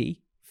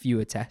 40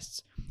 fewer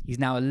tests. He's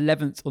now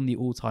 11th on the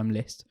all-time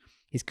list.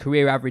 His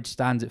career average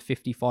stands at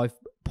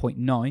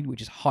 55.9,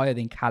 which is higher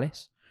than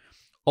Callis.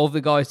 Of the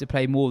guys to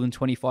play more than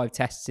 25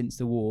 tests since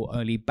the war,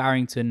 only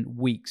Barrington,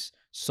 Weeks,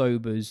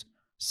 Sobers,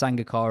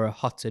 Sangakkara,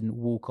 Hutton,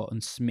 Walcott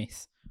and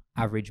Smith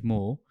average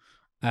more.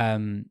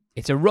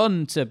 It's a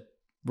run to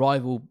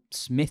rival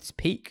Smith's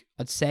peak,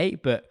 I'd say,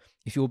 but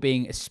if you're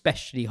being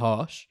especially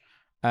harsh,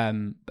 but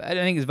I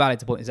don't think it's valid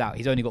to point this out.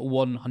 He's only got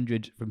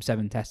 100 from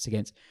 7 tests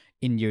against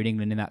India and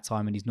England in that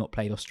time, and he's not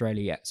played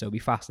Australia yet. So it'll be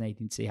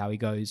fascinating to see how he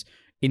goes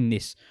in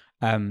this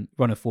run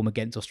of form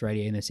against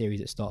Australia in a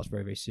series that starts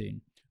very, very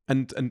soon.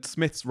 And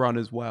Smith's run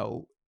as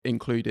well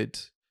included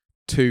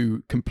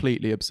 2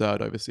 completely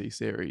absurd overseas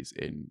series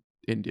in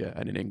India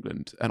and in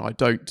England. And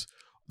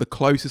the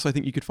closest I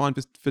think you could find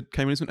for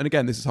Cameron Smith, and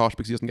again, this is harsh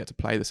because he doesn't get to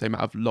play the same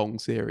amount of long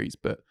series,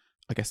 but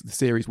I guess the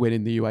series win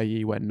in the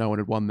UAE when no one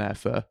had won there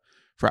for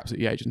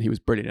absolutely ages, and he was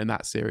brilliant in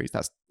that series.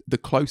 That's the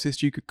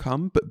closest you could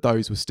come, but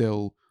those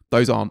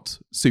aren't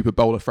super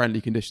bowler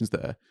friendly conditions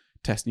that are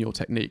testing your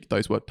technique.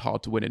 Those were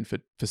hard to win in for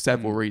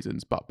several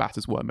reasons, but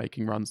batters were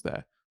making runs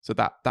there. So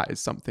that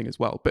is something as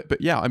well. But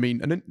yeah, I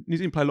mean, and then he's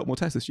going to play a lot more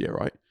tests this year,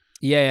 right?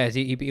 Yeah,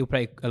 he'll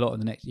play a lot in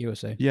the next year or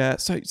so. Yeah,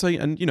 so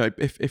and you know,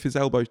 if his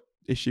elbow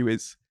issue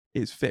is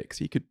fixed,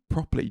 he could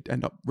probably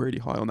end up really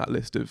high on that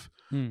list of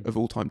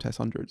all-time test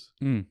hundreds.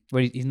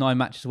 Well, he's 9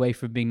 matches away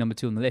from being number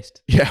 2 on the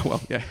list. Yeah,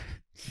 well, yeah.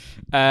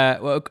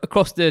 Well,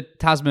 across the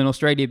Tasman,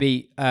 Australia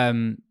beat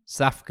South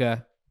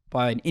Africa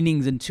by an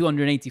innings and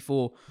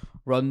 284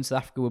 runs.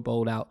 South Africa were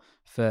bowled out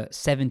for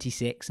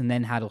 76 and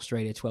then had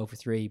Australia 12 for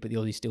 3, but the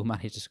Aussies still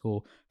managed to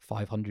score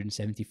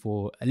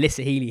 574.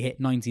 Alyssa Healy hit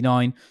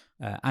 99.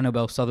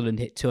 Annabelle Sutherland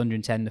hit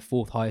 210, the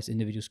 4th highest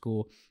individual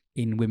score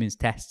in women's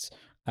tests.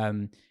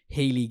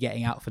 Healy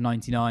getting out for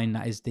 99,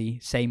 that is the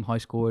same high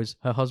score as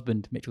her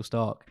husband, Mitchell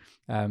Starc.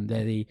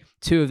 They're the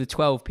 2 of the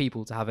 12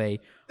 people to have a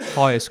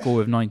higher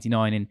score of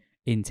 99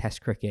 in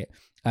Test cricket.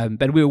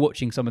 But we were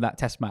watching some of that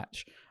Test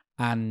match,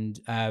 and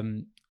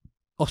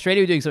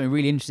Australia were doing something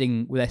really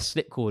interesting with their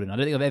slip cordon. I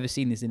don't think I've ever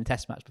seen this in a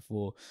Test match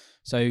before.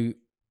 So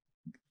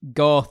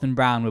Garth and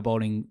Brown were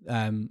bowling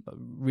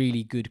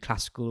really good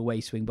classical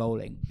away swing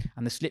bowling,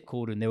 and the slip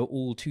cordon, they were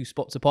all 2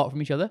 spots apart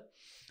from each other,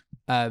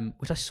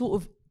 which I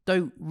sort of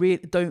don't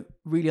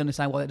really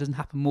understand why that doesn't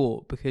happen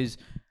more, because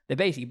they're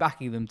basically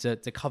backing them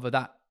to cover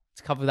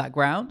that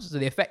ground. So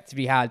they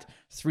effectively had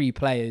 3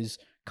 players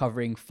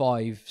covering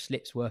 5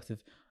 slips worth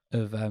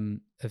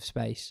of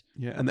space.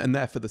 Yeah, and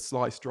there for the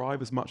slice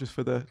drive as much as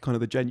for the kind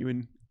of the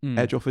genuine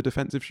edge off a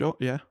defensive shot.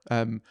 Yeah.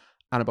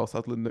 Annabelle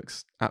Sutherland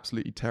looks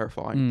absolutely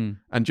terrifying,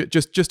 and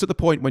just at the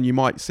point when you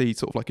might see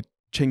sort of like a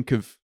chink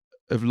of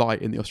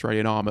light in the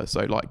Australian armour.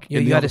 So like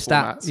you had a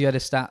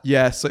stat.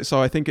 Yeah,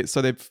 so I think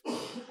they've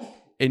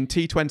in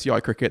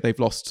T20I cricket they've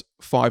lost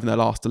 5 in their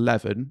last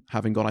 11,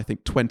 having gone I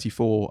think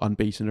 24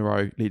 unbeaten in a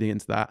row leading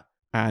into that.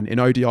 And in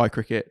ODI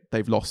cricket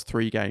they've lost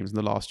 3 games in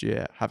the last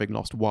year, having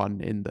lost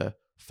 1 in the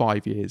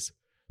 5 years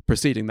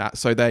preceding that.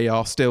 So they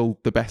are still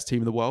the best team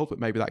in the world, but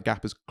maybe that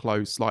gap has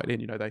closed slightly.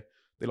 And you know they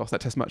lost that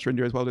Test match for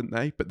India as well, didn't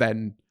they? But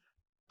then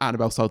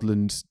Annabelle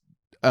Sutherland,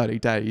 early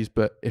days,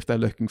 but if they're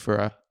looking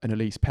for an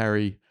Elise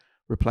Perry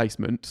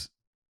replacement,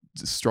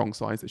 strong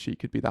signs that she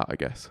could be that, I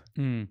guess.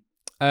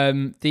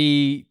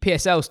 The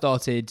PSL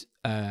started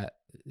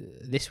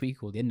this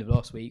week or the end of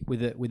last week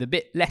with a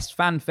bit less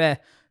fanfare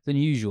than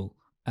usual.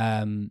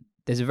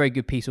 There's a very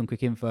good piece on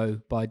Quick Info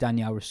by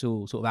Danielle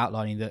Rasool sort of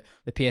outlining that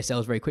the PSL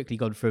has very quickly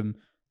gone from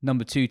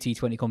number 2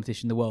 T20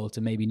 competition in the world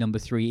to maybe number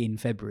 3 in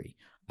February.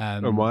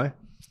 And why?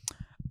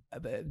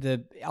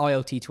 The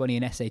ILT20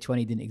 and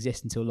SA20 didn't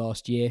exist until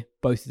last year.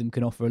 Both of them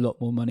can offer a lot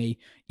more money.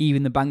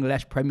 Even the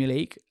Bangladesh Premier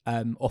League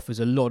offers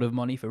a lot of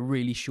money for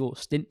really short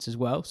stints as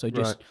well. So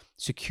just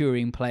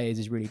securing players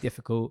is really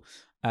difficult.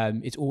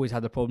 It's always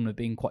had the problem of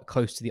being quite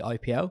close to the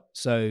IPL.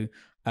 So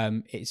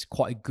it's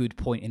quite a good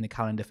point in the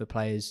calendar for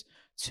players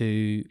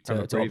to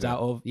opt out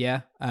of.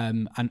 Yeah.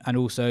 And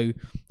also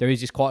there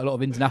is just quite a lot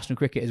of international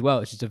cricket as well.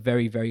 It's just a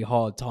very, very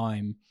hard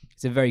time.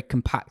 It's a very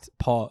compact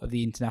part of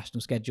the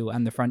international schedule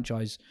and the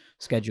franchise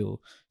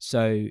schedule.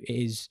 So it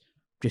is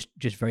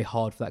just very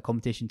hard for that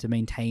competition to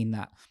maintain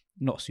that,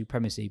 not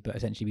supremacy, but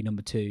essentially be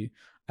number 2.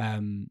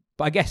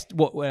 But I guess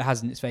what it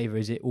has in its favour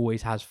is it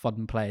always has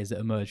fun players that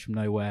emerge from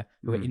nowhere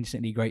who are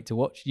instantly great to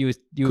watch. You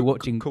were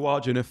watching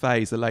Khawaja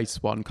Nafez, the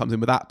latest one, comes in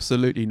with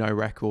absolutely no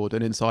record,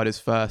 and inside his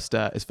first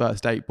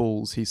 8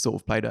 balls, he's sort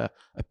of played a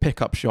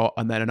pickup shot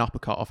and then an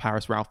uppercut off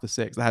Harris Ralph for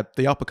 6.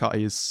 The uppercut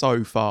is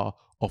so far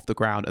off the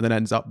ground, and then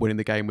ends up winning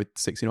the game with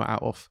 60 not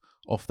out off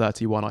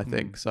 31, I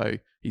think. So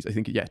he's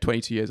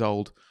 22 years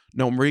old.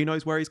 No one really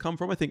knows where he's come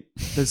from. I think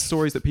there's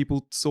stories that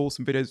people saw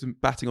some videos of him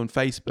batting on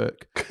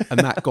Facebook, and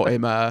that got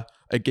him a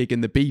gig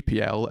in the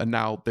BPL, and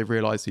now they've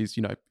realised he's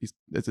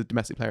there's a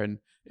domestic player in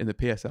the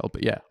PSL.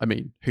 But yeah, I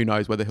mean, who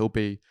knows whether he'll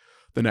be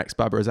the next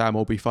Babar Azam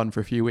or be fun for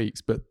a few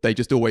weeks. But they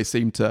just always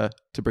seem to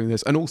bring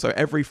this, and also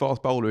every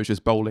fast bowler is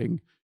just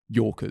bowling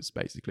Yorkers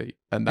basically,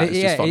 and that's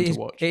just fun to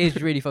watch. It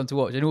is really fun to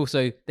watch, and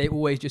also they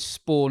always just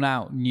spawn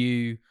out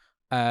new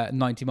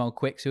 90-mile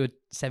quicks who are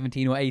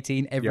 17 or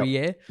 18 every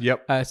year.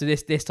 Yep. So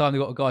this time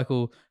they've got a guy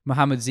called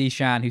Mohammad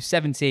Zishan who's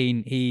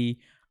 17. He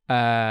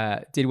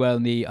did well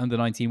in the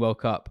under-19 World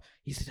Cup.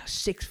 He's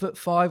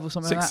 6'5" or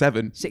something.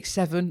 6'7".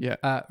 6'7".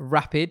 Yeah.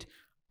 Rapid.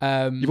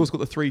 You've also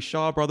got the 3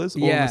 Shah brothers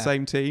all on the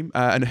same team,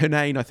 and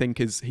Hunain, I think,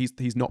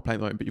 he's not playing at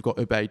the moment. But you've got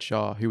Ubaid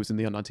Shah, who was in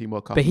the under-19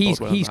 World Cup. But he's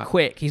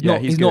quick. He's not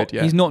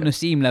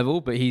Naseem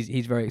level, but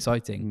he's very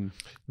exciting.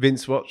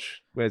 Vince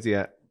Watch, where's he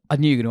at? I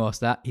knew you were going to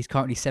ask that. He's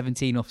currently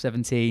 17 off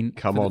 17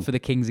 for the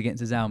Kings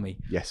against Azalmi.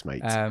 Yes,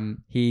 mate.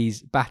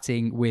 He's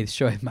batting with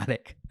Shoaib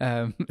Malik.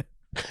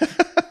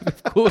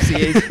 Of course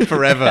he is.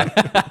 Forever.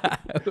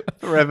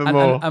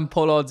 Forevermore. And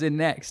Pollard's in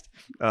next.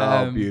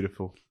 Oh,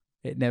 beautiful.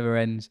 It never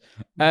ends.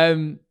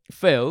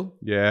 Phil.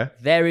 Yeah.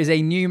 There is a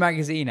new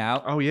magazine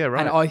out. Oh, yeah,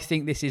 right. And I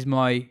think this is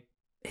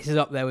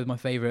up there with my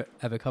favourite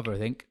ever cover, I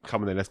think.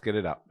 Come on then, let's get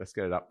it up.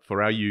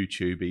 For our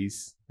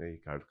YouTubies. There you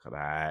go, look at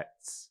that.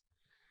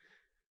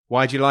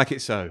 Why do you like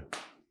it so?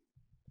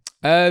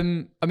 I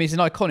mean, it's an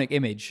iconic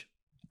image,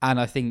 and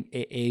I think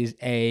it is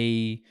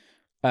the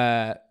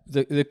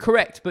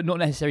correct but not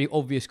necessarily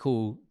obvious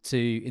call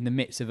to, in the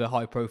midst of a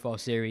high-profile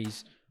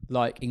series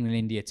like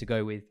England-India, to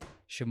go with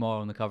Shamar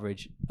on the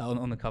coverage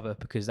on the cover,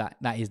 because that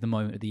is the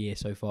moment of the year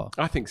so far.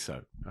 I think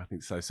so.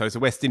 So it's a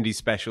West Indies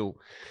special.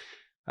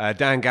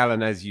 Dan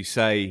Gallen, as you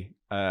say,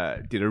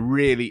 did a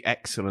really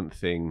excellent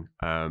thing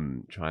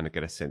trying to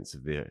get a sense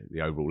of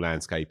the overall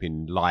landscape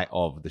in light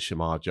of the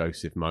Shamar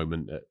Joseph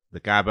moment at the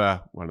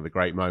Gabba, one of the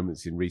great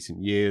moments in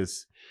recent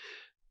years.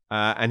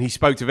 And he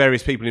spoke to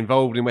various people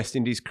involved in West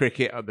Indies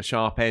cricket at the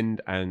sharp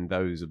end, and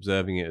those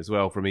observing it as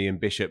well, from Ian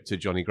Bishop to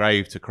Johnny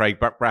Grave to Craig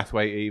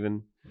Brathwaite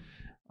even,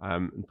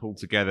 and pulled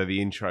together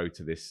the intro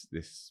to this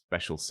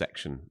special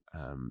section.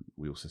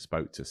 We also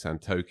spoke to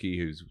Santoki,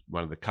 who's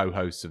one of the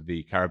co-hosts of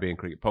the Caribbean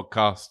Cricket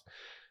Podcast,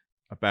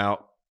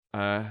 about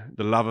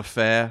the love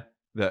affair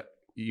that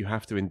you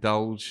have to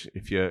indulge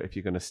if you're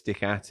going to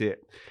stick at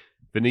it.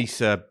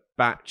 Vanessa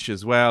Batch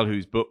as well,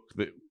 whose book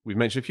that we've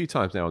mentioned a few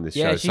times now on this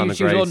show. She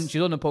was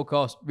on the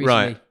podcast recently.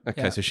 Right.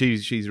 Okay. Yeah. So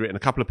she's written a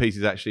couple of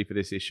pieces actually for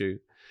this issue,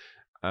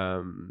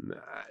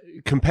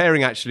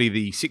 comparing actually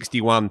the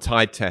 61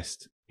 Tide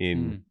Test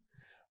in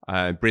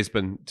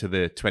Brisbane to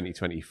the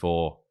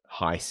 2024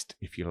 heist,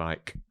 if you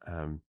like.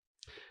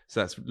 So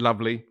that's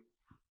lovely,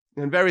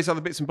 and various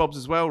other bits and bobs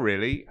as well.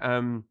 Really.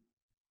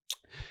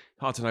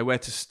 Hard to know where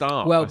to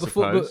start. Well,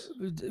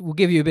 we'll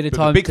give you a bit of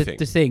time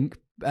to think.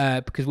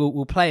 Because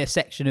we'll play a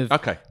section of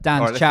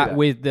Dan's chat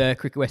with the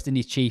Cricket West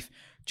Indies chief,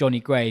 Johnny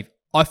Grave.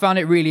 I found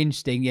it really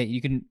interesting. Yeah,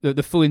 you can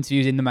the full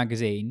interview's in the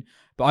magazine,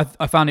 but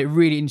I found it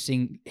really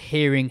interesting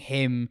hearing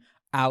him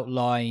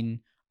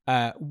outline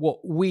what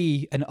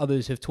we and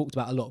others have talked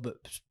about a lot, but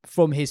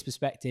from his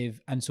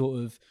perspective, and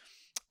sort of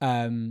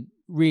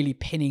really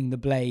pinning the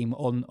blame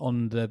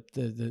on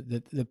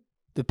the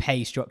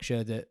pay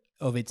structure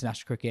of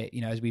international cricket.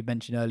 You know, as we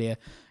mentioned earlier,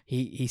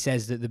 he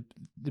says that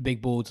the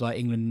big boards like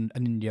England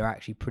and India are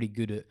actually pretty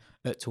good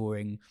at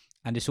touring,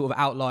 and it sort of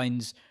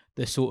outlines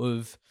the sort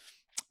of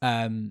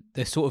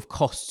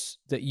costs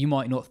that you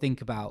might not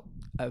think about.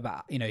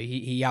 You know,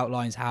 he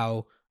outlines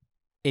how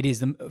it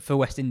is for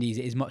West Indies,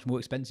 it is much more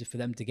expensive for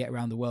them to get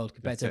around the world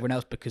compared to everyone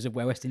else because of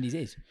where West Indies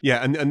is.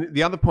 Yeah, and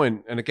the other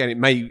point, and again,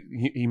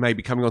 he may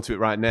be coming onto it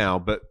right now,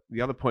 but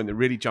the other point that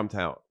really jumped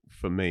out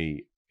for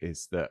me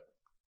is that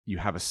you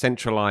have a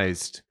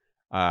centralized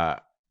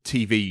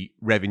TV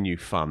revenue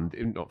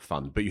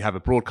but you have a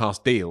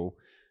broadcast deal,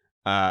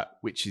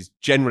 which is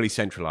generally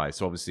centralized.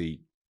 So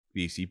obviously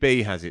the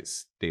ECB has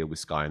its deal with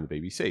Sky and the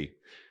BBC.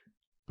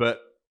 But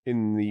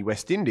in the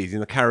West Indies, in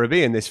the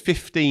Caribbean, there's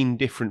 15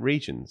 different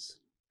regions,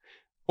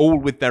 all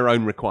with their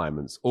own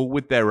requirements, all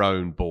with their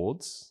own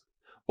boards,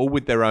 all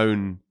with their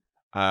own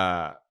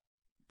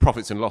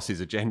profits and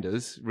losses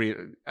agendas.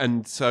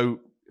 And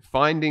so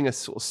finding a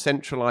sort of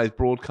centralized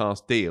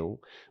broadcast deal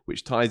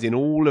which ties in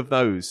all of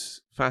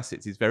those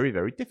facets is very,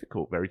 very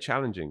difficult, very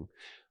challenging.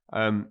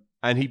 And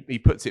he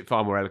puts it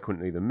far more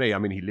eloquently than me. I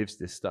mean, he lives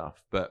this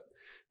stuff. But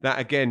that,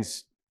 again,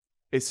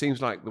 it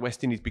seems like the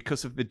West Indies,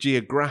 because of the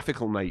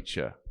geographical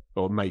nature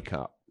or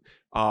makeup,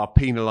 are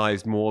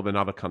penalised more than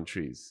other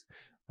countries,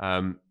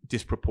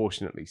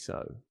 disproportionately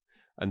so.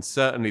 And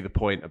certainly the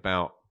point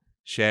about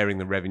sharing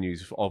the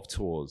revenues of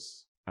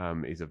tours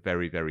is a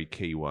very, very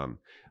key one.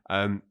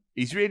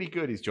 He's really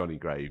good, is Johnny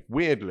Grave.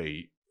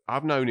 Weirdly,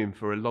 I've known him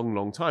for a long,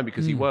 long time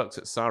because he worked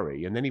at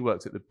Surrey and then he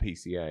worked at the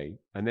PCA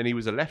and then he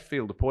was a left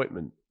field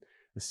appointment,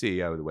 the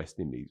CEO of the West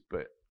Indies.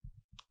 But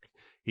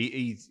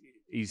he's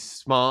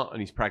smart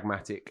and he's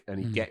pragmatic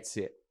and he gets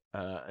it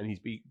and he's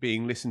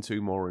being listened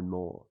to more and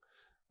more.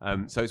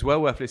 So it's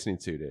well worth listening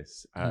to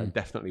this.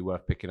 Definitely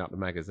worth picking up the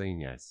magazine,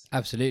 yes.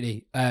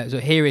 Absolutely. So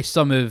here is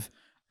some of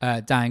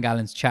Dan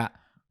Gallen's chat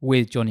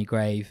with Johnny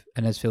Grave.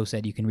 And as Phil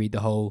said, you can read the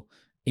whole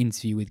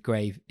interview with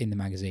Grave in the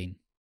magazine.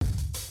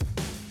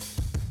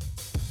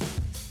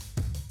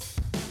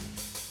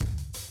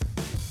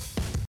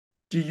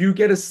 Do you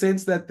get a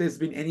sense that there's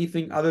been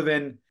anything other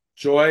than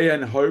joy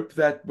and hope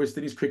that West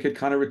Indies cricket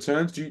kind of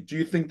returns? Do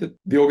you think that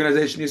the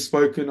organisation is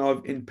spoken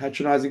of in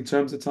patronising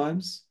terms at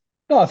times?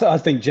 No, I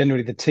think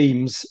generally the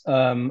teams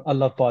are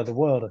loved by the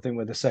world. I think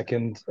we're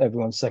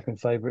everyone's second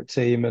favourite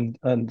team,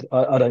 and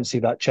I don't see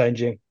that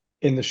changing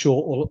in the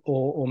short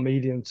or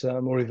medium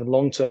term or even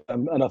long term.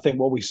 And I think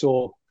what we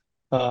saw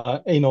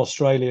in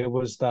Australia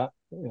was that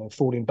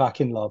falling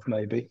back in love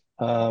maybe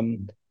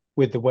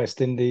with the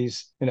West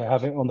Indies,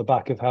 having on the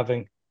back of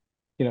having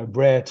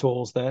rare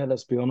tours there.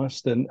 Let's be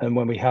honest, and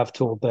when we have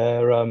toured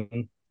there,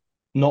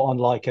 not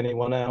unlike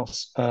anyone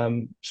else,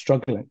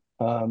 struggling.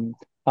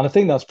 And I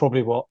think that's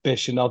probably what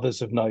Bish and others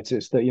have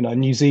noticed, that,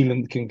 New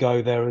Zealand can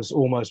go there as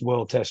almost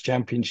World Test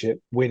Championship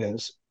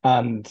winners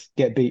and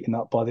get beaten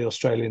up by the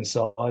Australian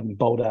side and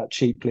bowled out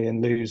cheaply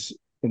and lose,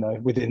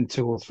 within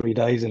 2 or 3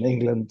 days. And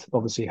England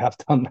obviously have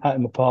done that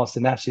in the past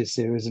in Ashes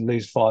series and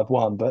lose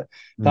 5-1. But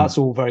that's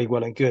all very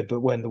well and good. But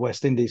when the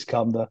West Indies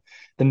come, the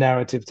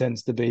narrative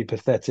tends to be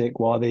pathetic.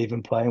 Why are they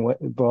even playing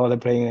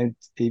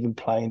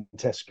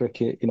Test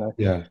cricket?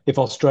 If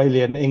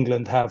Australia and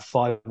England have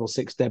 5 or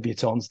 6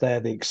 debutants,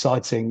 they're the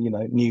exciting,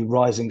 new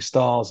rising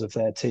stars of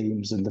their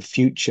teams and the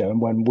future.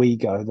 And when we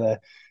go there,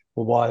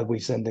 well, why are we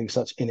sending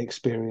such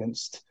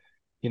inexperienced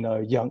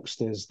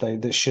youngsters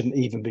that shouldn't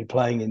even be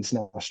playing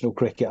international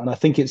cricket? And I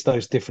think it's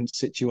those different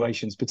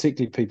situations,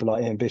 particularly people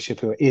like Ian Bishop,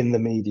 who are in the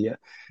media,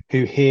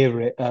 who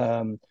hear it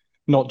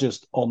not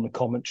just on the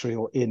commentary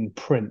or in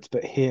print,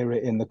 but hear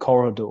it in the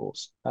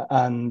corridors.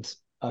 And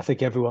I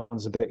think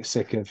everyone's a bit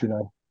sick of,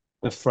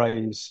 the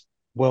phrase,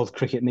 world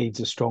cricket needs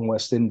a strong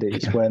West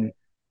Indies, when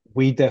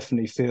we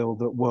definitely feel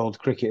that world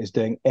cricket is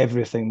doing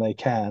everything they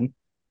can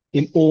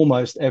in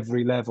almost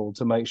every level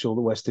to make sure the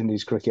West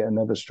Indies cricket are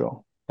never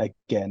strong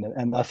again.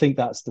 And I think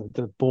that's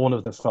the born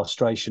of the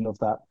frustration of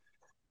that.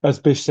 As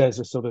Bish says,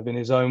 a sort of, in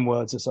his own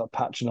words, a sort of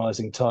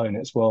patronising tone.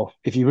 It's, well,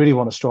 if you really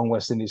want a strong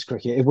West Indies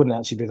cricket, it wouldn't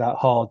actually be that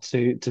hard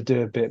to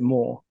do a bit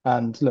more.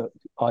 And look,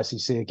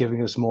 ICC are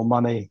giving us more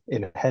money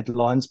in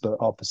headlines, but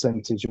our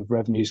percentage of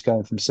revenue is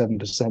going from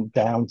 7%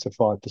 down to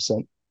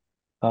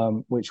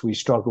 5%, which we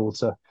struggle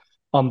to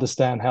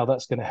understand how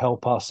that's going to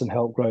help us and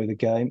help grow the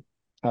game.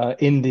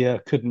 India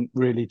couldn't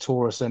really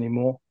tour us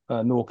anymore,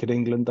 nor could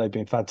England. They've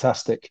been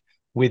fantastic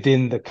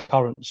within the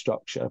current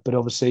structure, but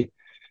obviously,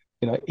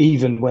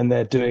 even when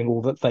they're doing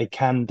all that they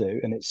can do,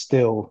 and it's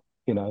still,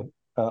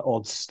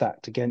 odds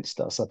stacked against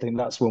us, I think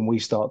that's when we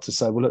start to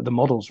say, well, look, the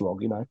model's wrong.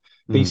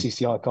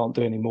 BCCI can't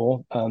do any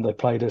more. They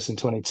played us in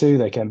 22.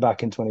 They came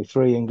back in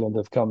 23. England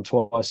have come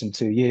twice in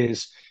 2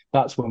 years.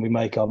 That's when we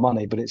make our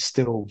money, but it's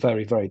still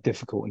very, very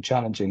difficult and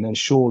challenging. Then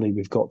surely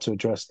we've got to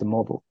address the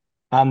model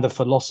and the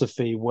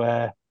philosophy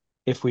where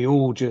if we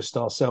all just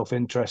are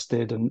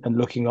self-interested and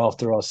looking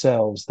after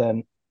ourselves,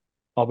 then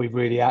are we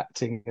really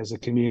acting as a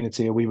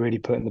community? Are we really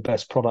putting the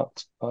best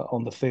product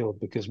on the field?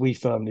 Because we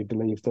firmly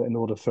believe that in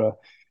order for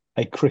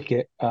a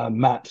cricket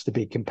match to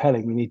be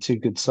compelling, we need 2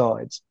 good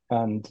sides.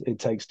 And it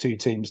takes 2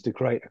 teams to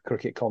create a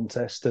cricket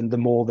contest. And the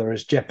more there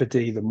is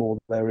jeopardy, the more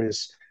there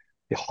is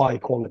the high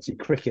quality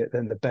cricket,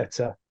 then the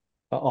better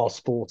our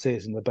sport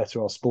is. And the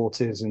better our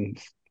sport is, and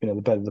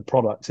the better the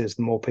product is,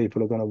 the more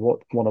people are going to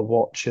want to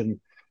watch and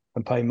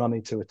pay money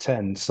to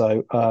attend.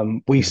 So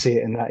we see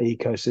it in that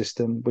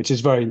ecosystem, which is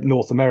very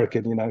North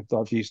American.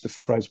 I've used the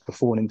phrase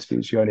before in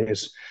interviews, you're only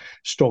as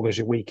strong as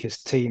your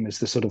weakest team, is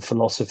the sort of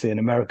philosophy in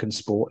American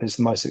sport. It's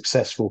the most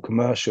successful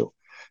commercially,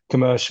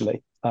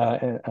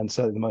 and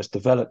certainly the most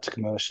developed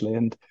commercially.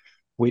 And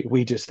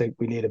we just think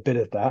we need a bit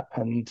of that.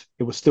 And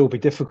it would still be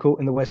difficult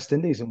in the West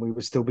Indies, and we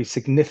would still be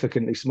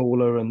significantly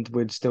smaller, and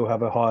we'd still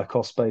have a higher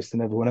cost base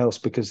than everyone else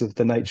because of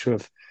the nature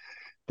of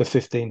the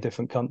 15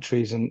 different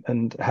countries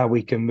and how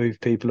we can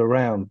move people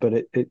around.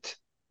 But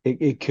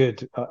it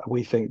could,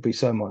 we think, be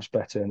so much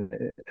better,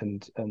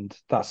 and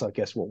that's, I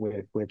guess, what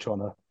we're trying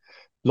to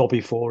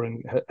lobby for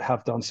and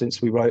have done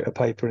since we wrote a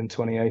paper in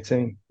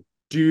 2018.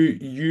 Do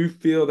you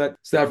feel that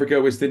South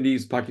Africa, West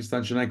Indies,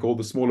 Pakistan, Sri Lanka, all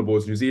the smaller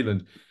boards, New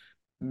Zealand,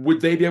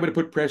 would they be able to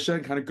put pressure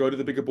and kind of go to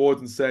the bigger boards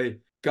and say,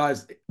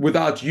 guys,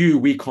 without you,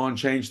 we can't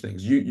change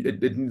things.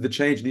 The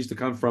change needs to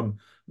come from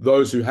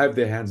those who have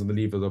their hands on the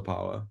levers of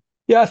power?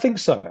 Yeah, I think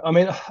so. I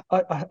mean,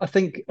 I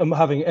think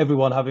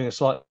everyone having a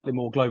slightly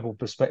more global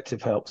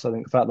perspective helps. I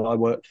think the fact that I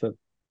worked for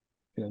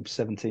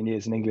 17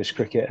 years in English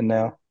cricket and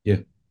now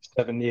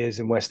 7 years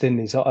in West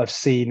Indies, I've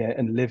seen it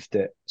and lived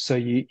it. So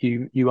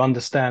you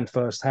understand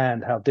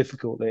firsthand how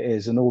difficult it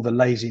is, and all the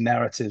lazy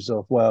narratives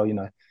of, well,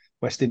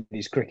 West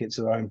Indies cricket's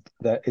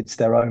it's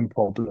their own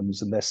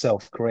problems and they're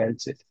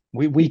self-created.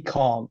 We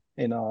can't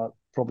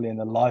probably in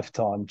a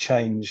lifetime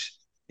change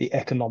the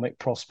economic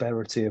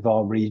prosperity of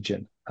our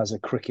region as a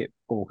cricket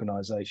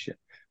organisation.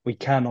 We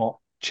cannot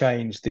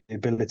change the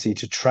ability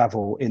to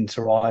travel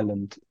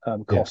inter-island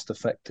cost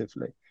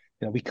effectively.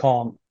 We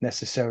can't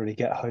necessarily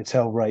get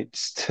hotel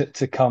rates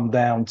to come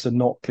down to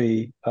not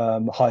be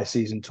high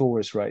season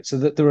tourist rates. So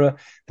that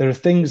there are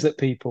things that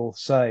people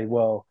say,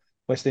 well,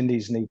 West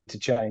Indies need to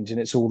change and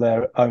it's all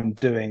their own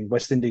doing.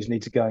 West Indies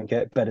need to go and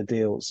get better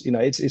deals.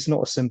 It's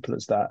not as simple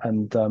as that.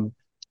 And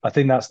I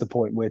think that's the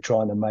point we're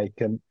trying to make.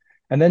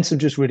 And then some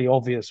just really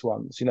obvious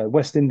ones.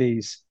 West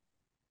Indies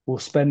will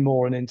spend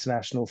more on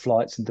international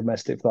flights and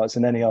domestic flights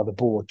than any other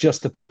board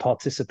just to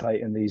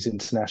participate in these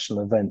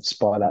international events,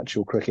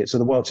 bilateral cricket. So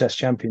the World Test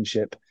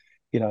Championship,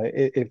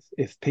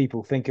 if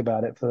people think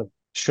about it, for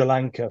Sri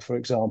Lanka, for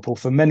example,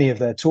 for many of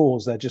their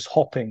tours, they're just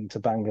hopping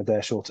to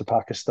Bangladesh or to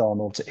Pakistan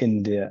or to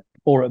India,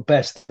 or at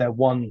best they're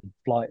one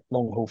long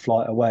haul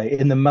flight away.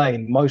 In the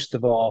main, most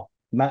of our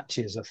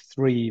matches are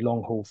 3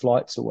 long haul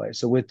flights away.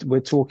 So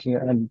we're talking,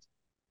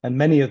 and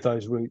many of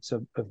those routes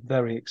are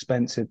very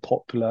expensive,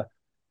 popular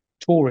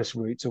tourist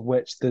routes of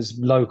which there's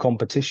low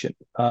competition.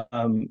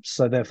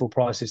 So therefore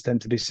prices tend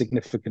to be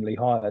significantly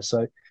higher.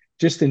 So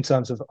just in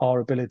terms of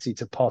our ability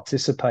to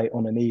participate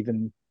on an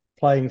even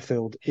playing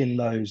field in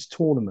those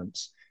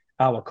tournaments,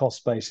 our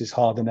cost base is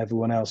higher than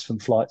everyone else from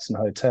flights and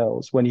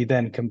hotels. When you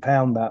then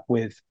compound that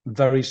with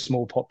very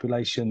small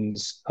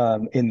populations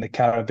in the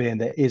Caribbean,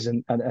 there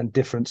isn't, and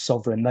different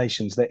sovereign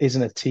nations, there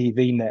isn't a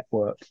TV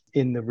network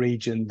in the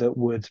region that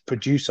would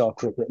produce our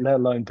cricket, let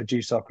alone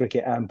produce our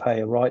cricket and pay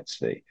a rights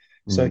fee.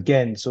 So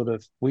again, sort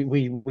of,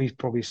 we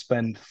probably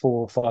spend $4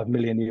 or $5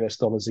 million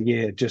US a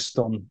year just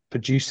on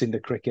producing the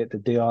cricket, the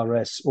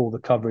DRS, all the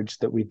coverage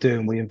that we do,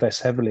 and we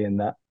invest heavily in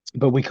that.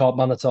 But we can't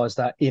monetize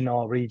that in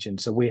our region,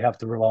 so we have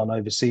to rely on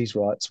overseas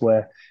rights.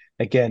 Where,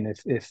 again,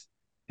 if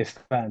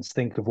fans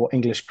think of what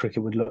English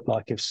cricket would look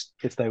like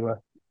if they were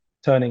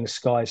turning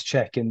Sky's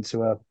check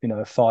into a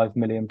 £5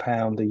 million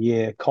a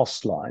year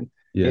cost line,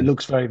 it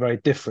looks very, very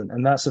different,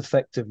 and that's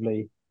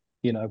effectively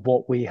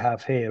what we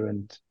have here.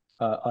 And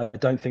I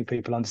don't think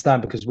people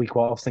understand, because we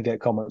quite often get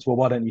comments, well,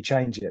 why don't you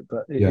change it?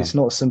 But it's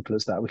not as simple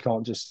as that. We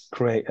can't just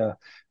create a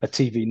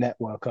TV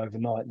network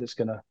overnight that's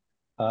going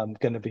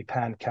to be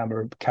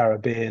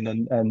pan-Caribbean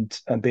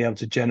and be able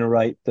to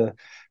generate the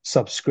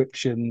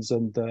subscriptions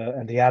and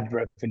the ad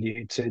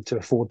revenue to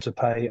afford to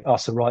pay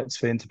us a rights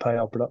fee and to pay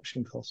our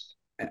production costs.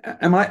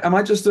 Am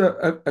I just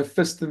a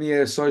fist in the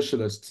air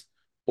socialist,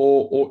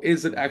 or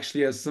is it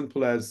actually as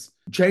simple as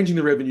changing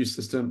the revenue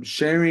system,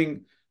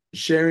 sharing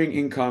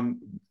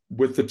income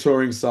with the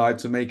touring side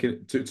to make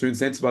it to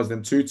incentivize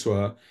them to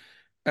tour,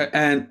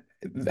 and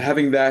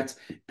having that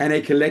and a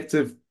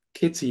collective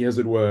kitty, as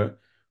it were,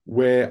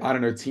 where, I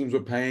don't know, teams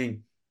were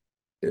paying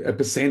a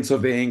percent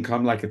of their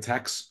income, like a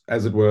tax,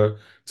 as it were,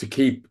 to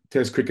keep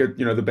Test cricket,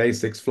 the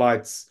basics,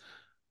 flights,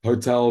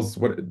 hotels,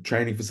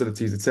 training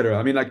facilities, etc.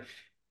 I mean, like,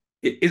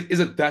 is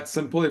it that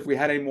simple? If we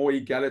had a more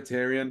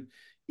egalitarian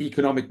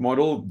economic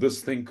model,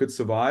 this thing could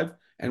survive,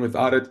 and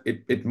without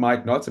it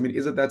might not. I mean,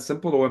 is it that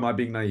simple, or am I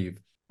being naive?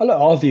 Well,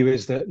 our view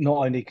is that not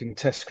only can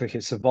Test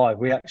cricket survive,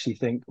 we actually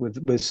think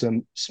with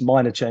some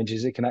minor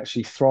changes, it can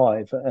actually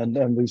thrive,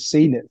 and we've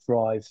seen it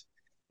thrive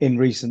in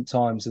recent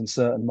times in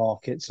certain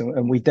markets.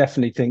 And we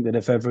definitely think that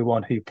if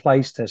everyone who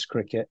plays Test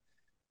cricket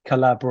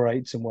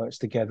collaborates and works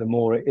together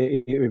more,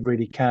 it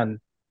really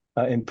can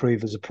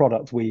improve as a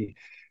product. We,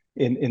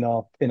 in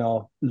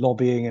our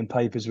lobbying and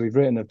papers we've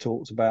written, have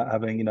talked about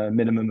having a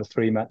minimum of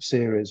 3-match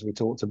series. We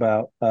talked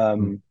about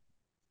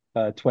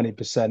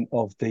 20%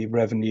 of the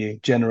revenue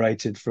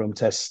generated from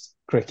Test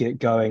cricket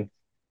going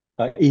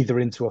either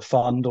into a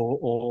fund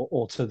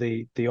or to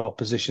the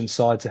opposition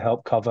side to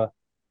help cover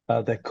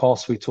their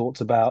costs. We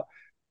talked about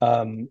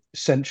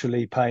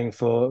centrally paying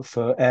for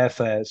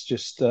airfares,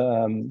 just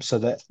so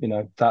that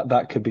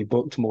that could be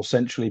booked more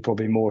centrally,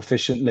 probably more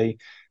efficiently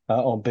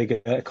on bigger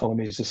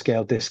economies of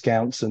scale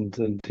discounts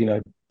and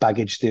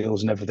baggage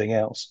deals and everything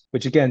else.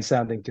 Which again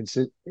sounding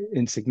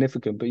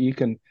insignificant, but you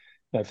can.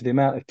 For the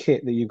amount of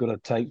kit that you've got to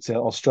take to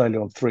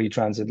Australia on 3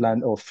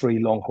 transatlantic or 3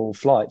 long haul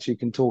flights, you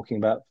can talking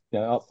about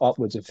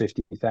upwards of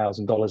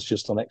 $50,000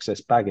 just on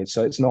excess baggage.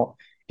 So it's not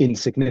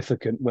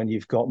insignificant when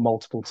you've got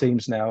multiple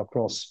teams now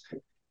across.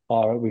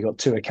 We've got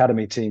 2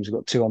 academy teams, we've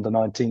got 2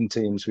 under-19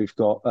 teams, we've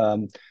got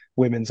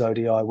women's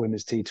ODI,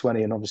 women's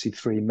T20, and obviously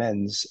 3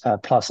 men's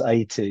plus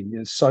A team.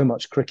 There's so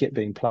much cricket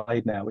being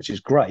played now, which is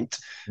great,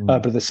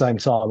 but at the same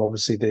time,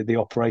 obviously the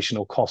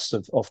operational cost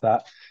of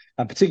that.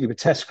 And particularly with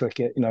Test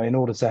cricket, in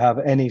order to have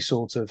any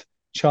sort of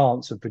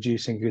chance of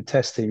producing a good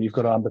Test team, you've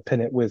got to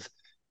underpin it with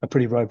a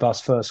pretty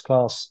robust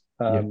first-class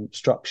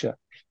structure.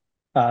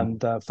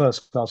 And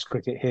first-class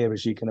cricket here,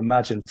 as you can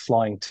imagine,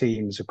 flying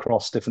teams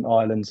across different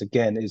islands,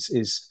 again,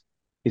 is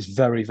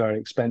very, very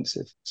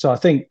expensive. So I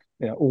think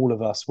all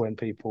of us, when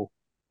people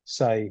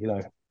say,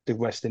 do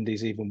West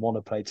Indies even want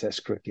to play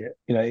Test cricket?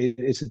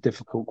 It's a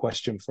difficult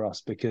question for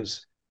us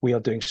because we are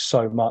doing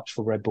so much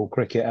for red ball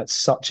cricket at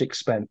such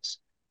expense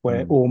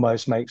where it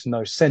almost makes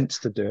no sense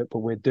to do it, but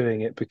we're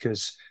doing it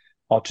because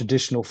our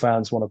traditional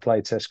fans want to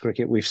play Test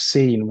cricket. We've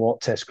seen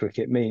what Test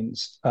cricket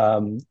means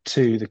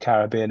to the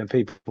Caribbean and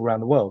people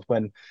around the world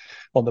when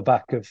on the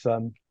back of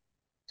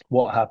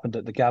what happened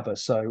at the Gabba.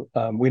 So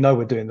we know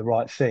we're doing the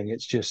right thing.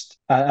 It's just,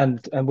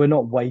 and we're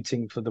not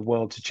waiting for the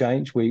world to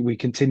change. We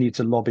continue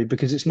to lobby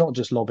because it's not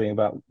just lobbying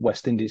about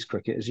West Indies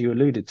cricket, as you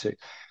alluded to.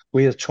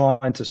 We are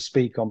trying to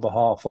speak on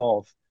behalf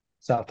of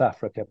South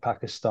Africa,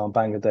 Pakistan,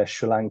 Bangladesh,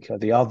 Sri Lanka,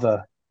 the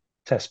other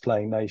Test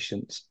playing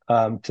nations,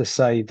 to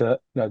say that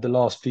the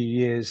last few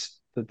years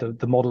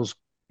the models,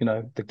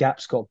 the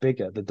gaps got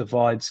bigger, the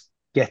divide's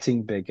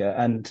getting bigger,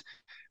 and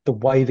the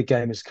way the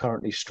game is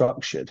currently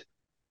structured,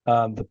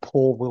 the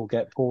poor will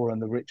get poorer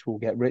and the rich will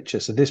get richer.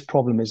 So this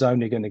problem is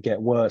only going to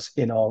get worse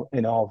in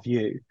our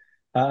view,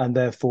 and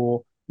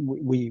therefore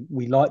we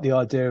like the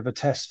idea of a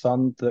test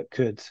fund that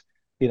could,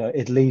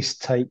 at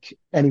least take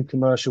any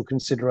commercial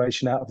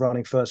consideration out of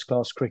running first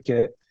class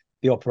cricket,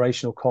 the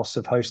operational costs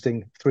of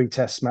hosting 3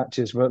 test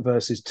matches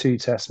versus 2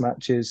 test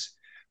matches.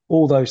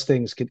 All those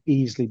things could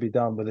easily be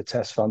done with a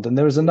test fund, and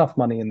there is enough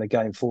money in the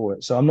game for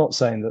it. So I'm not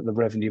saying that the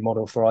revenue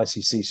model for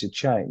ICC should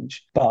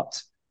change,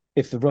 but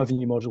if the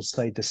revenue model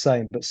stayed the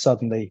same, but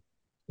suddenly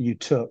you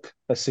took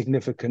a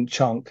significant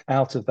chunk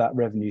out of that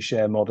revenue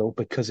share model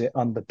because it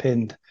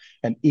underpinned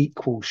an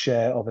equal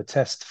share of a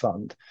test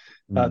fund,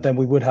 then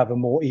we would have a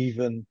more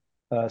even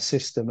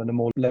system and a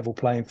more level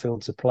playing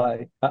field to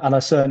play. And I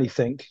certainly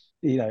think,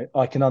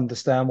 I can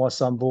understand why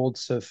some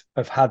boards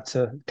have had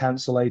to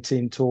cancel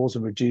 18 tours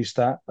and reduce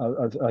that.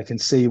 I can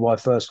see why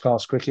first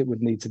class cricket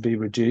would need to be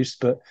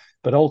reduced,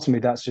 but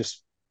ultimately that's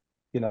just,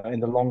 in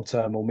the long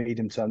term or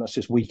medium term, that's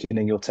just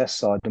weakening your test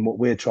side. And what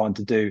we're trying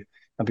to do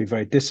and be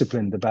very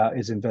disciplined about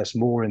is invest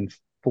more in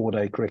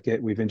 4-day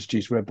cricket. We've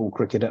introduced red ball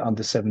cricket at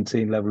under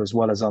 17 level as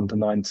well as under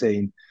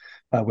 19.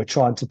 We're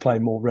trying to play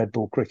more red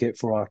ball cricket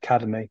for our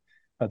academy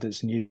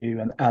that's new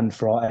and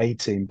for our A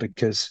team,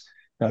 because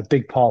a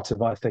big part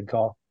of, I think,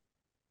 are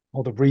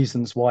the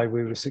reasons why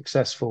we were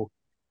successful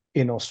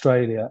in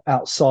Australia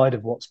outside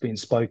of what's been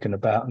spoken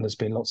about, and there's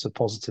been lots of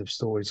positive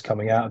stories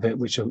coming out of it,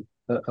 which are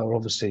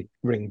obviously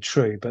ring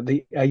true. But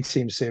the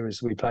A-team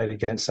series we played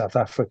against South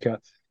Africa,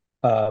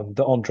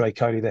 that Andre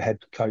Coley, the head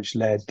coach,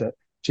 led, that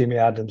Jimmy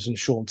Adams and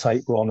Sean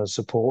Tate were on as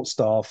support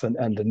staff,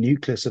 and the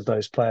nucleus of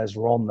those players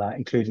were on that,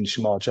 including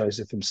Shamar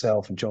Joseph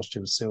himself and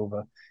Joshua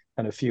Silva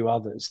and a few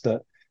others,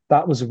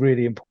 that was a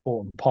really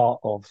important part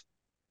of,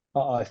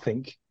 I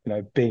think,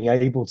 being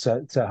able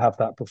to have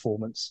that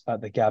performance at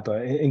the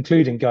Gabba,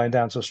 including going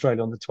down to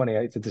Australia on the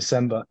 28th of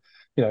December,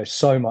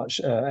 so much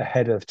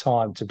ahead of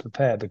time to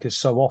prepare, because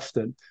so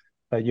often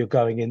you're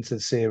going into the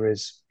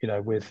series,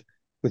 with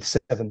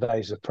 7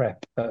 days of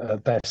prep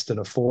at best and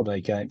a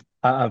 4-day game.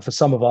 And for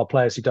some of our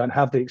players who don't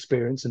have the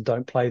experience and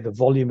don't play the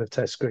volume of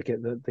Test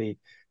cricket that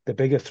the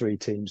bigger 3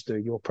 teams do,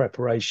 your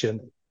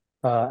preparation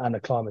and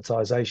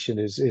acclimatization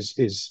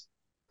is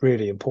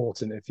really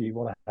important if you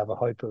want to have a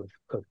hope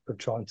of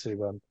trying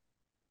to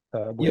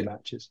win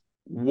matches.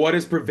 What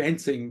is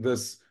preventing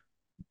this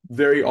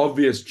very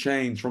obvious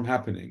change from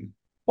happening?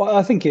 Well,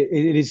 I think it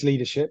is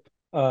leadership.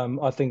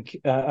 I think,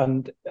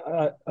 and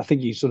I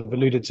think you sort of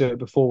alluded to it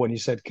before when you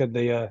said, can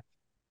the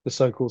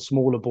so-called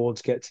smaller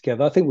boards get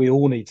together? I think we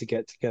all need to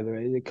get together.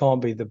 It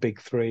can't be the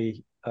big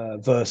 3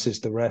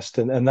 versus the rest,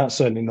 and that's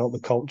certainly not the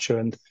culture.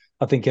 And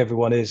I think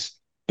everyone is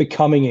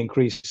becoming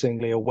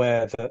increasingly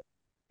aware that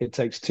it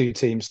takes 2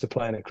 teams to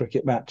play in a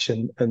cricket match,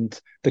 and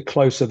the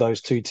closer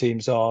those 2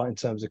 teams are in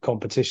terms of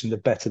competition, the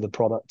better the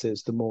product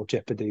is, the more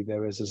jeopardy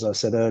there is, as I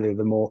said earlier,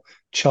 the more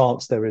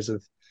chance there is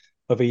of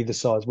either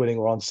side winning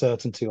or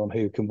uncertainty on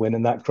who can win,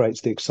 and that creates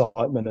the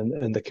excitement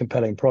and the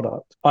compelling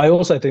product. I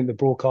also think the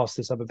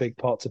broadcasters have a big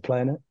part to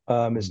play in it.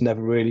 It's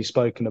never really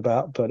spoken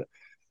about, but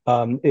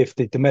if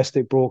the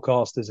domestic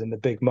broadcasters in the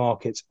big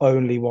markets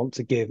only want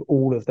to give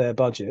all of their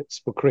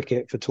budgets for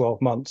cricket for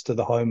 12 months to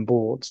the home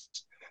boards,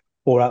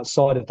 or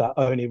outside of that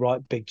only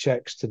write big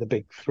checks to the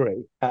big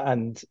 3,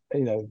 and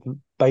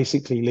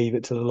basically leave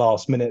it to the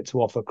last minute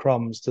to offer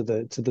crumbs to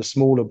the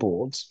smaller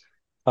boards,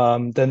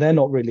 then they're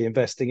not really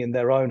investing in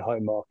their own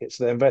home markets.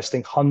 They're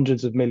investing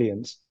hundreds of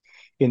millions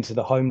into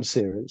the home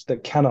series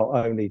that cannot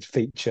only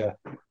feature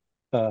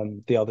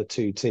the other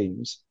 2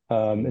 teams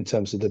in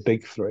terms of the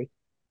big 3.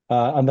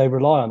 And they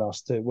rely on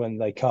us to, when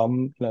they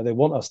come, they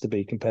want us to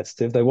be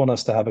competitive. They want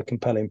us to have a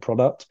compelling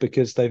product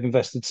because they've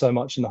invested so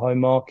much in the home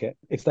market.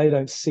 If they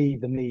don't see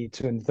the need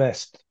to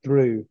invest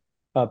through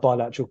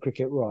bilateral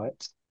cricket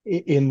rights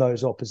in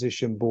those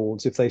opposition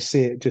boards, if they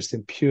see it just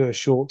in pure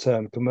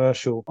short-term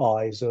commercial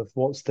eyes of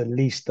what's the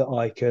least that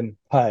I can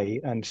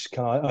pay, and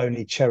can I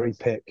only cherry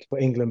pick for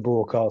England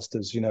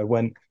broadcasters,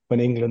 when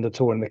England are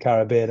touring the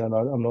Caribbean, and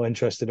I'm not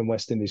interested in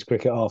West Indies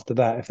cricket after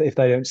that. If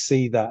they don't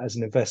see that as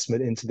an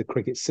investment into the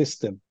cricket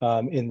system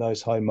in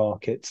those home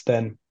markets,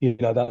 then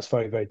that's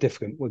very, very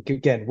difficult.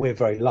 Again, we're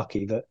very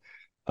lucky that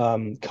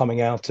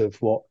coming out of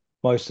what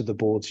most of the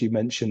boards you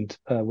mentioned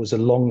was a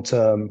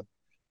long-term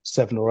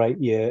 7 or 8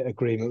 year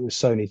agreement with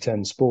Sony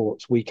 10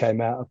 Sports. We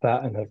came out of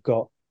that and have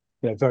got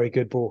very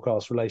good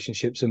broadcast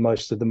relationships in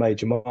most of the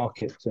major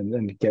markets,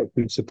 and get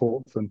good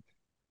support from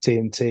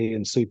TNT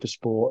and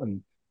SuperSport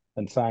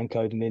and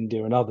Fancode in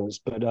India and others.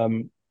 But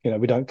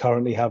we don't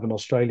currently have an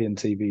Australian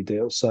TV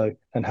deal,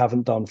 and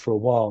haven't done for a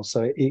while.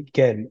 So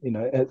again,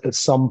 at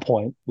some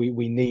point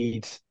we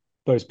need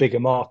those bigger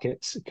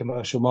markets,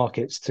 commercial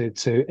markets,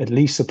 to at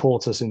least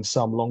support us in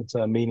some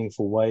long-term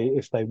meaningful way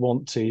if they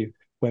want to,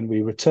 when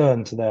we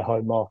return to their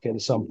home market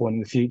at some point in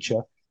the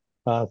future,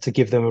 to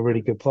give them a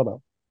really good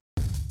product.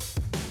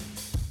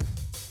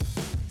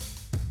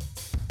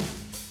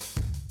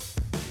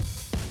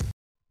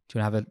 Do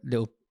you want to have a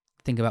little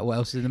think about what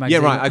else is in the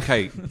magazine? Yeah, right.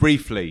 Okay.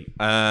 Briefly,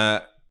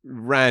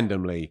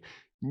 randomly,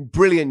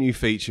 brilliant new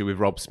feature with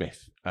Rob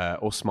Smith,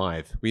 or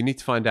Smythe. We need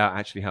to find out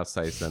actually how to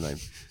say his surname.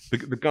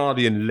 The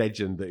Guardian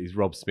legend that is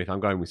Rob Smith.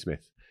 I'm going with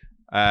Smith.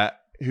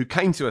 Who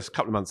came to us a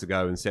couple of months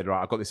ago and said,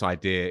 right, I've got this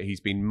idea. He's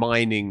been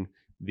mining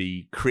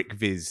the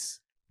CricViz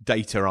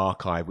data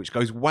archive, which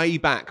goes way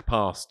back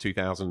past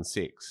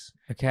 2006.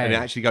 Okay. And it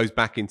actually goes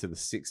back into the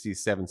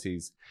 60s,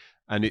 70s.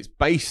 And it's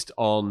based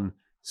on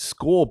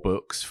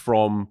scorebooks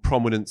from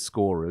prominent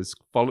scorers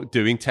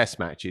doing test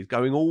matches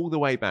going all the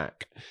way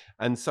back.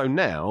 And so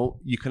now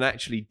you can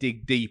actually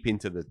dig deep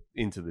into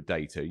the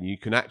data. You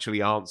can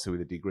actually answer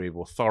with a degree of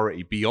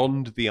authority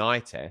beyond the eye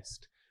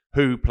test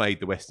who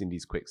played the West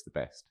Indies Quicks the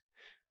best.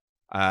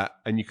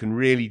 And you can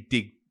really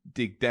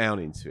dig down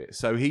into it.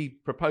 So he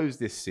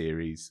proposed this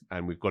series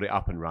and we've got it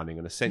up and running.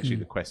 And essentially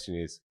the question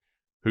is,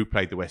 who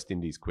played the West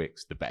Indies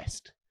Quicks the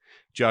best?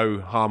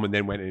 Joe Harmon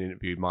then went and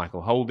interviewed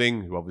Michael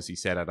Holding, who obviously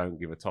said, I don't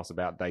give a toss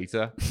about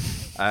data.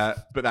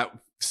 But that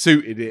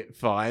suited it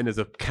fine as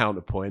a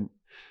counterpoint.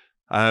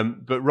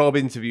 But Rob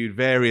interviewed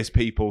various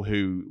people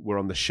who were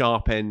on the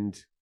sharp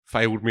end,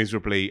 failed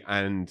miserably,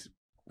 and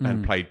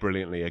played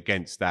brilliantly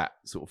against that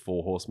sort of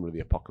four horsemen of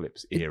the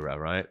apocalypse era,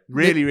 right?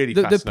 Really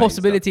fascinating. The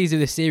possibilities of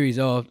this series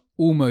are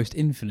almost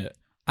infinite.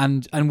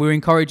 And we're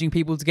encouraging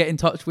people to get in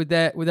touch with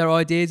their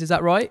ideas. Is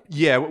that right?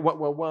 Yeah.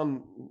 Well,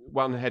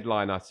 one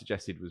headline I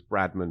suggested was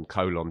Bradman :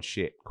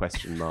 shit ?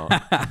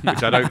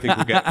 Which I don't think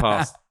will get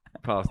past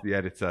the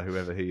editor,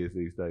 whoever he is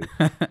these days.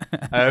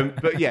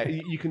 But yeah,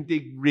 you can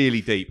dig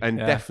really deep, and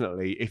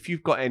definitely if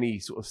you've got any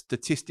sort of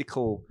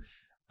statistical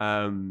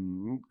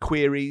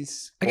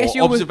queries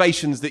or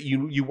observations that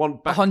you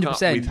want backed 100%.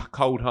 Up with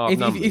cold hard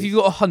numbers. If you've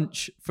got a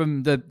hunch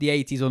from the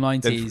 80s or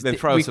 90s, then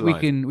throw us a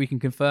line. We can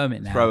confirm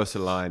it now. Throw us a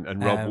line,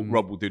 and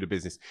Rob will do the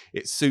business.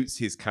 It suits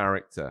his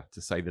character,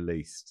 to say the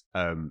least.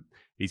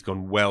 He's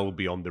gone well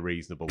beyond the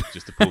reasonable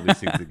just to pull this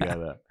thing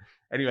together.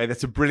 Anyway,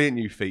 that's a brilliant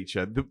new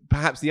feature.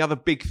 Perhaps the other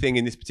big thing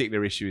in this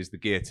particular issue is the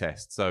gear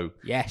test. So,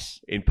 yes,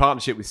 in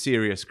partnership with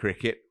Serious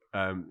Cricket,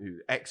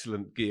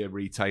 excellent gear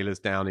retailers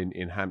down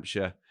in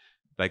Hampshire.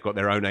 They've got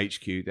their own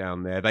HQ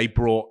down there. They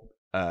brought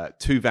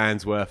 2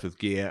 vans worth of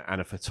gear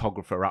and a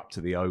photographer up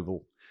to the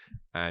Oval.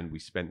 And we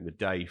spent the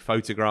day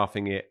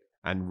photographing it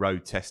and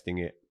road testing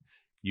it.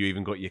 You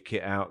even got your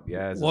kit out,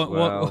 as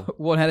well.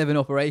 One hell of an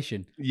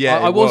operation. Yeah,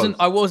 I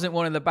wasn't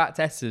one of the bat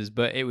testers,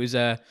 but it was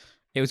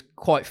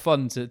quite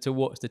fun to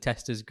watch the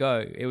testers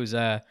go. It was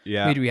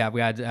who do we have?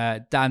 We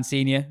had Dan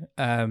Senior,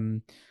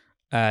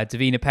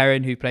 Davina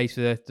Perrin, who plays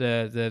for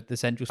the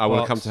Central Sparks. I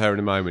will come to her in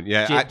a moment.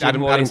 Yeah,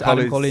 Adam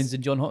Collins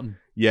and John Houghton.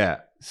 Yeah,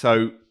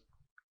 so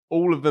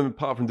all of them,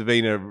 apart from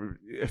Davina, are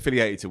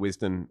affiliated to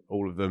Wisden.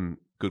 All of them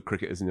good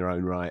cricketers in their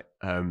own right.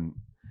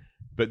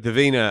 But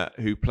Davina,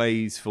 who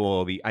plays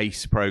for the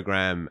ACE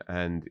program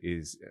and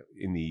is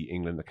in the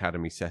England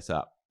Academy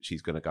setup,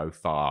 she's going to go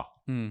far.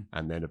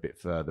 And then a bit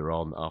further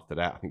on after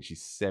that. I think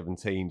she's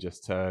 17,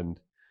 just turned.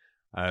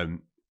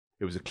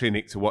 It was a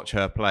clinic to watch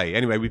her play.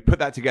 Anyway, we put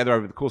that together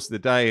over the course of the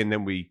day, and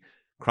then we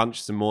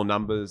crunched some more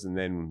numbers, and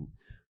then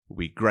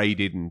we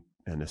graded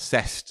and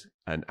assessed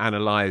and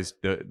analysed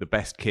the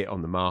best kit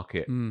on the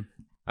market.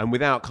 And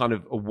without kind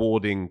of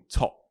awarding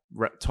top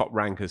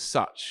rank as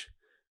such,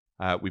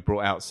 we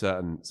brought out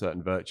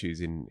certain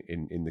virtues in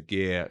the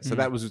gear. So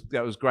that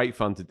was great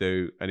fun to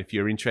do. And if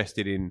you're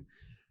interested in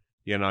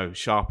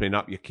sharpening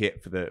up your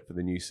kit for the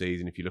new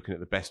season, if you're looking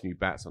at the best new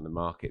bats on the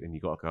market, then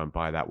you've got to go and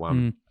buy that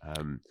one.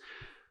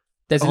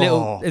 There's a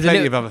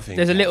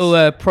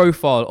little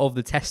profile of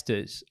the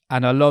testers,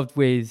 and I loved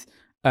with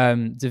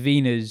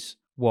Davina's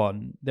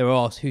one. They were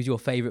asked, "Who's your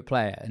favourite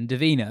player?" And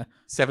Davina,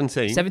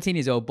 17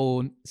 years old,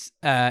 born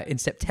in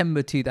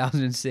September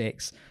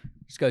 2006.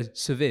 Just goes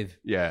Saviv.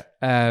 Yeah.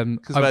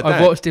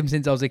 I've watched him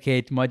since I was a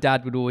kid. My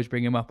dad would always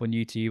bring him up on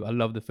YouTube. I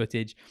love the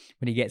footage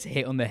when he gets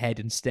hit on the head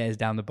and stares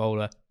down the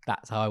bowler.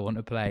 That's how I want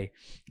to play.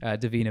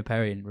 Davina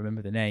Perrin,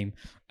 remember the name.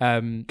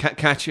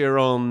 Catch her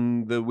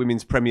on the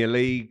Women's Premier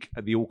League,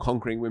 the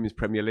all-conquering Women's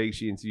Premier League.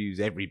 She interviews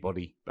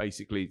everybody,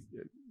 basically,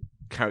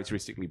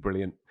 characteristically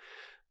brilliant.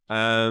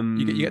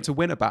 You get to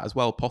win a bat as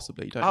well,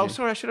 possibly, don't you? Oh,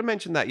 sorry, I should have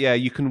mentioned that. Yeah,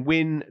 you can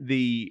win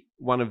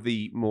one of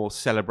the more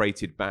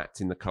celebrated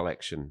bats in the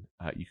collection.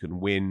 You can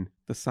win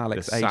the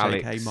Salix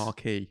AJK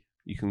Marquee.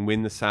 you can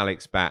win the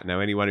Salix bat. Now,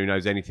 anyone who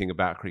knows anything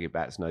about cricket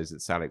bats knows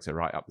that Salix are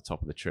right up the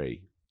top of the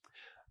tree.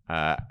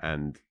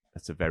 And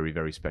that's a very,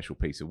 very special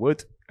piece of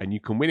wood. And you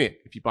can win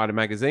it if you buy the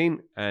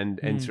magazine and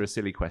enter a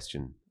silly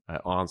question,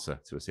 answer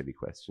to a silly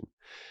question.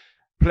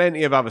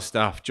 Plenty of other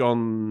stuff.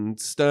 John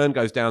Stern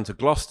goes down to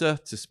Gloucester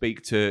to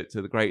speak to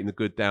the great and the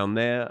good down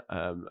there,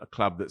 a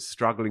club that's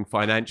struggling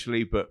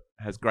financially but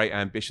has great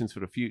ambitions for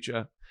the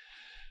future.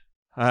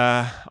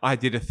 I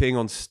did a thing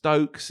on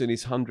Stokes and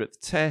his 100th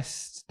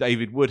test.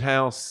 David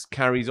Woodhouse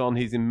carries on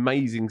his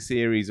amazing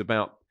series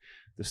about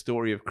the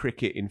story of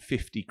cricket in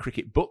 50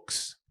 cricket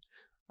books,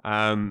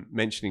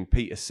 mentioning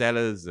Peter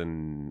Sellers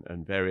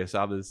and various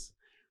others.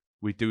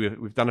 We've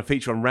done a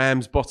feature on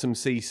Ramsbottom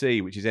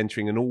CC, which is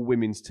entering an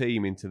all-women's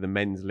team into the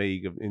men's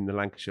league in the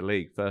Lancashire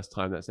League. First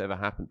time that's ever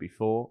happened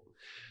before.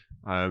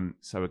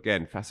 So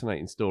again,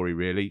 fascinating story,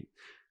 really.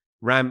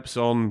 Ramps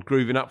on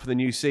grooving up for the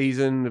new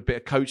season. A bit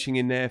of coaching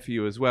in there for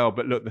you as well.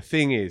 But look,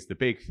 the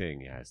big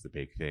thing,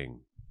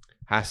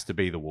 has to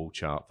be the wall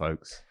chart,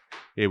 folks.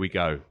 Here we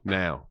go.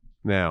 Now,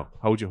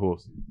 hold your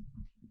horses.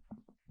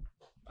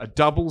 A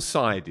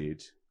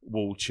double-sided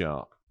wall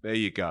chart. There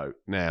you go.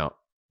 Now,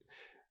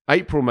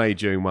 April, May,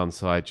 June one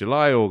side,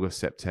 July, August,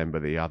 September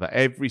the other.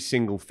 Every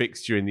single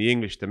fixture in the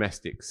English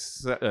domestic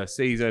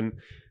season,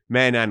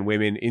 men and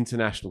women,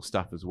 international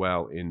stuff as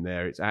well in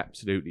there. It's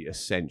absolutely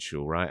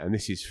essential, right? And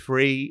this is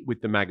free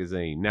with the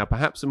magazine. Now,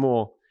 perhaps a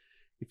more,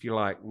 if you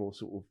like, more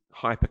sort of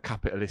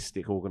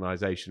hyper-capitalistic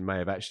organisation may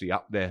have actually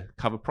upped their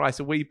cover price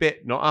a wee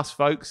bit. Not us,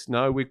 folks.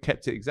 No, we've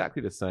kept it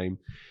exactly the same.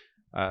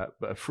 But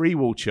a free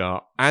wall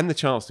chart and the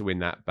chance to win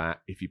that bat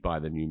if you buy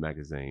the new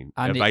magazine.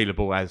 And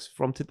available as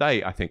from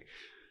today, I think.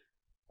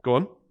 Go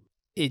on.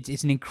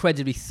 It's an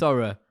incredibly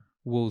thorough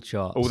wall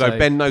chart. Although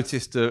Ben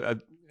noticed a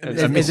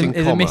missing comma.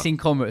 There's a missing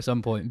comma at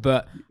some point.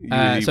 But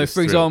so,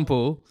 for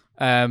example,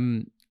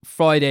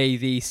 Friday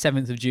the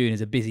 7th of June is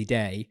a busy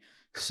day.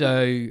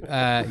 So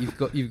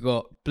you've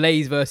got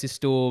Blaze versus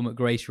Storm at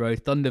Grace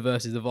Road, Thunder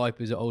versus the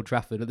Vipers at Old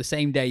Trafford. At the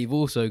same day, you've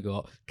also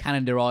got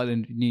Canada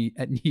Island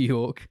at New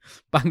York,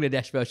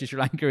 Bangladesh versus Sri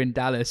Lanka in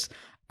Dallas,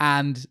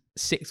 and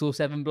 6 or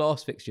 7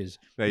 blast fixtures.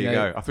 There you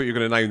go. I thought you were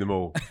going to name them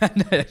all.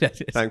 No,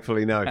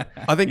 Thankfully, no.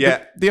 I think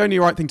the only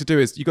right thing to do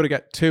is you've got to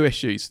get 2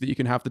 issues so that you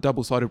can have the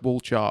double-sided wall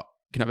chart.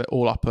 You can have it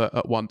all up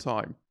at one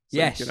time. So,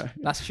 yes,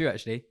 that's true,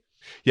 actually.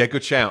 Yeah,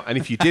 good shout. And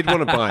if you did want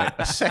to buy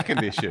a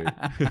second issue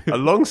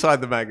alongside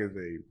the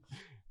magazine,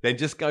 then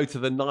just go to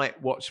the Night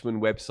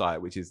Watchman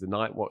website, which is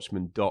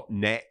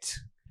thenightwatchman.net.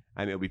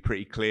 And it'll be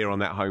pretty clear on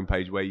that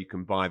homepage where you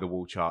can buy the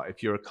wall chart.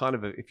 If you're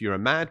if you're a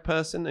mad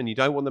person and you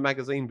don't want the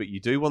magazine, but you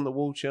do want the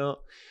wall chart,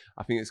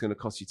 I think it's going to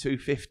cost you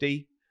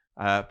 $250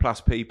 plus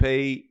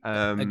PP.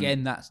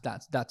 Again, that's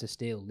a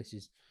steal. This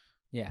is,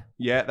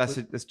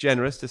 that's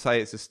generous to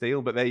say it's a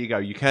steal, but there you go.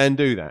 You can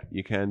do that.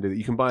 You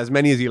can buy as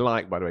many as you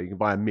like. By the way, you can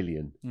buy 1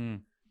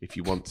 million if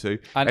you want to.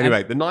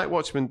 Anyway,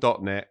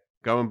 thenightwatchman.net.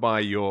 Go and buy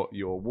your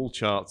wall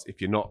charts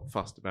if you're not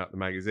fussed about the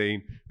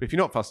magazine. But if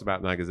you're not fussed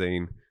about the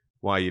magazine,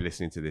 why are you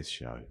listening to this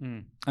show?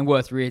 And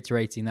worth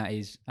reiterating, that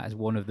is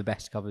one of the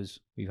best covers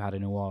we've had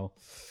in a while.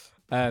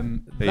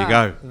 There you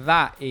go.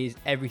 That is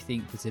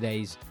everything for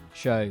today's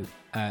show.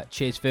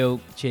 Cheers, Phil.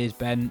 Cheers,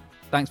 Ben.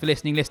 Thanks for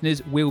listening,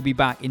 listeners. We'll be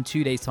back in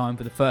 2 days' time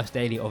for the first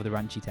daily of the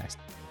Ranchi Test.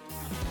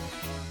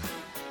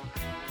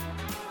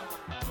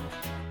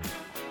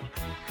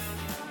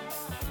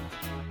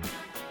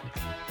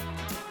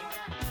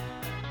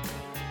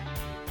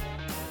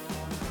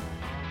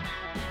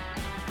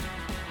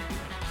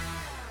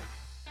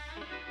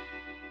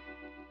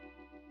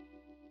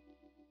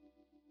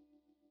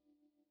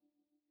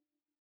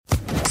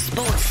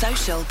 Sports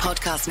Social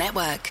Podcast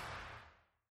Network.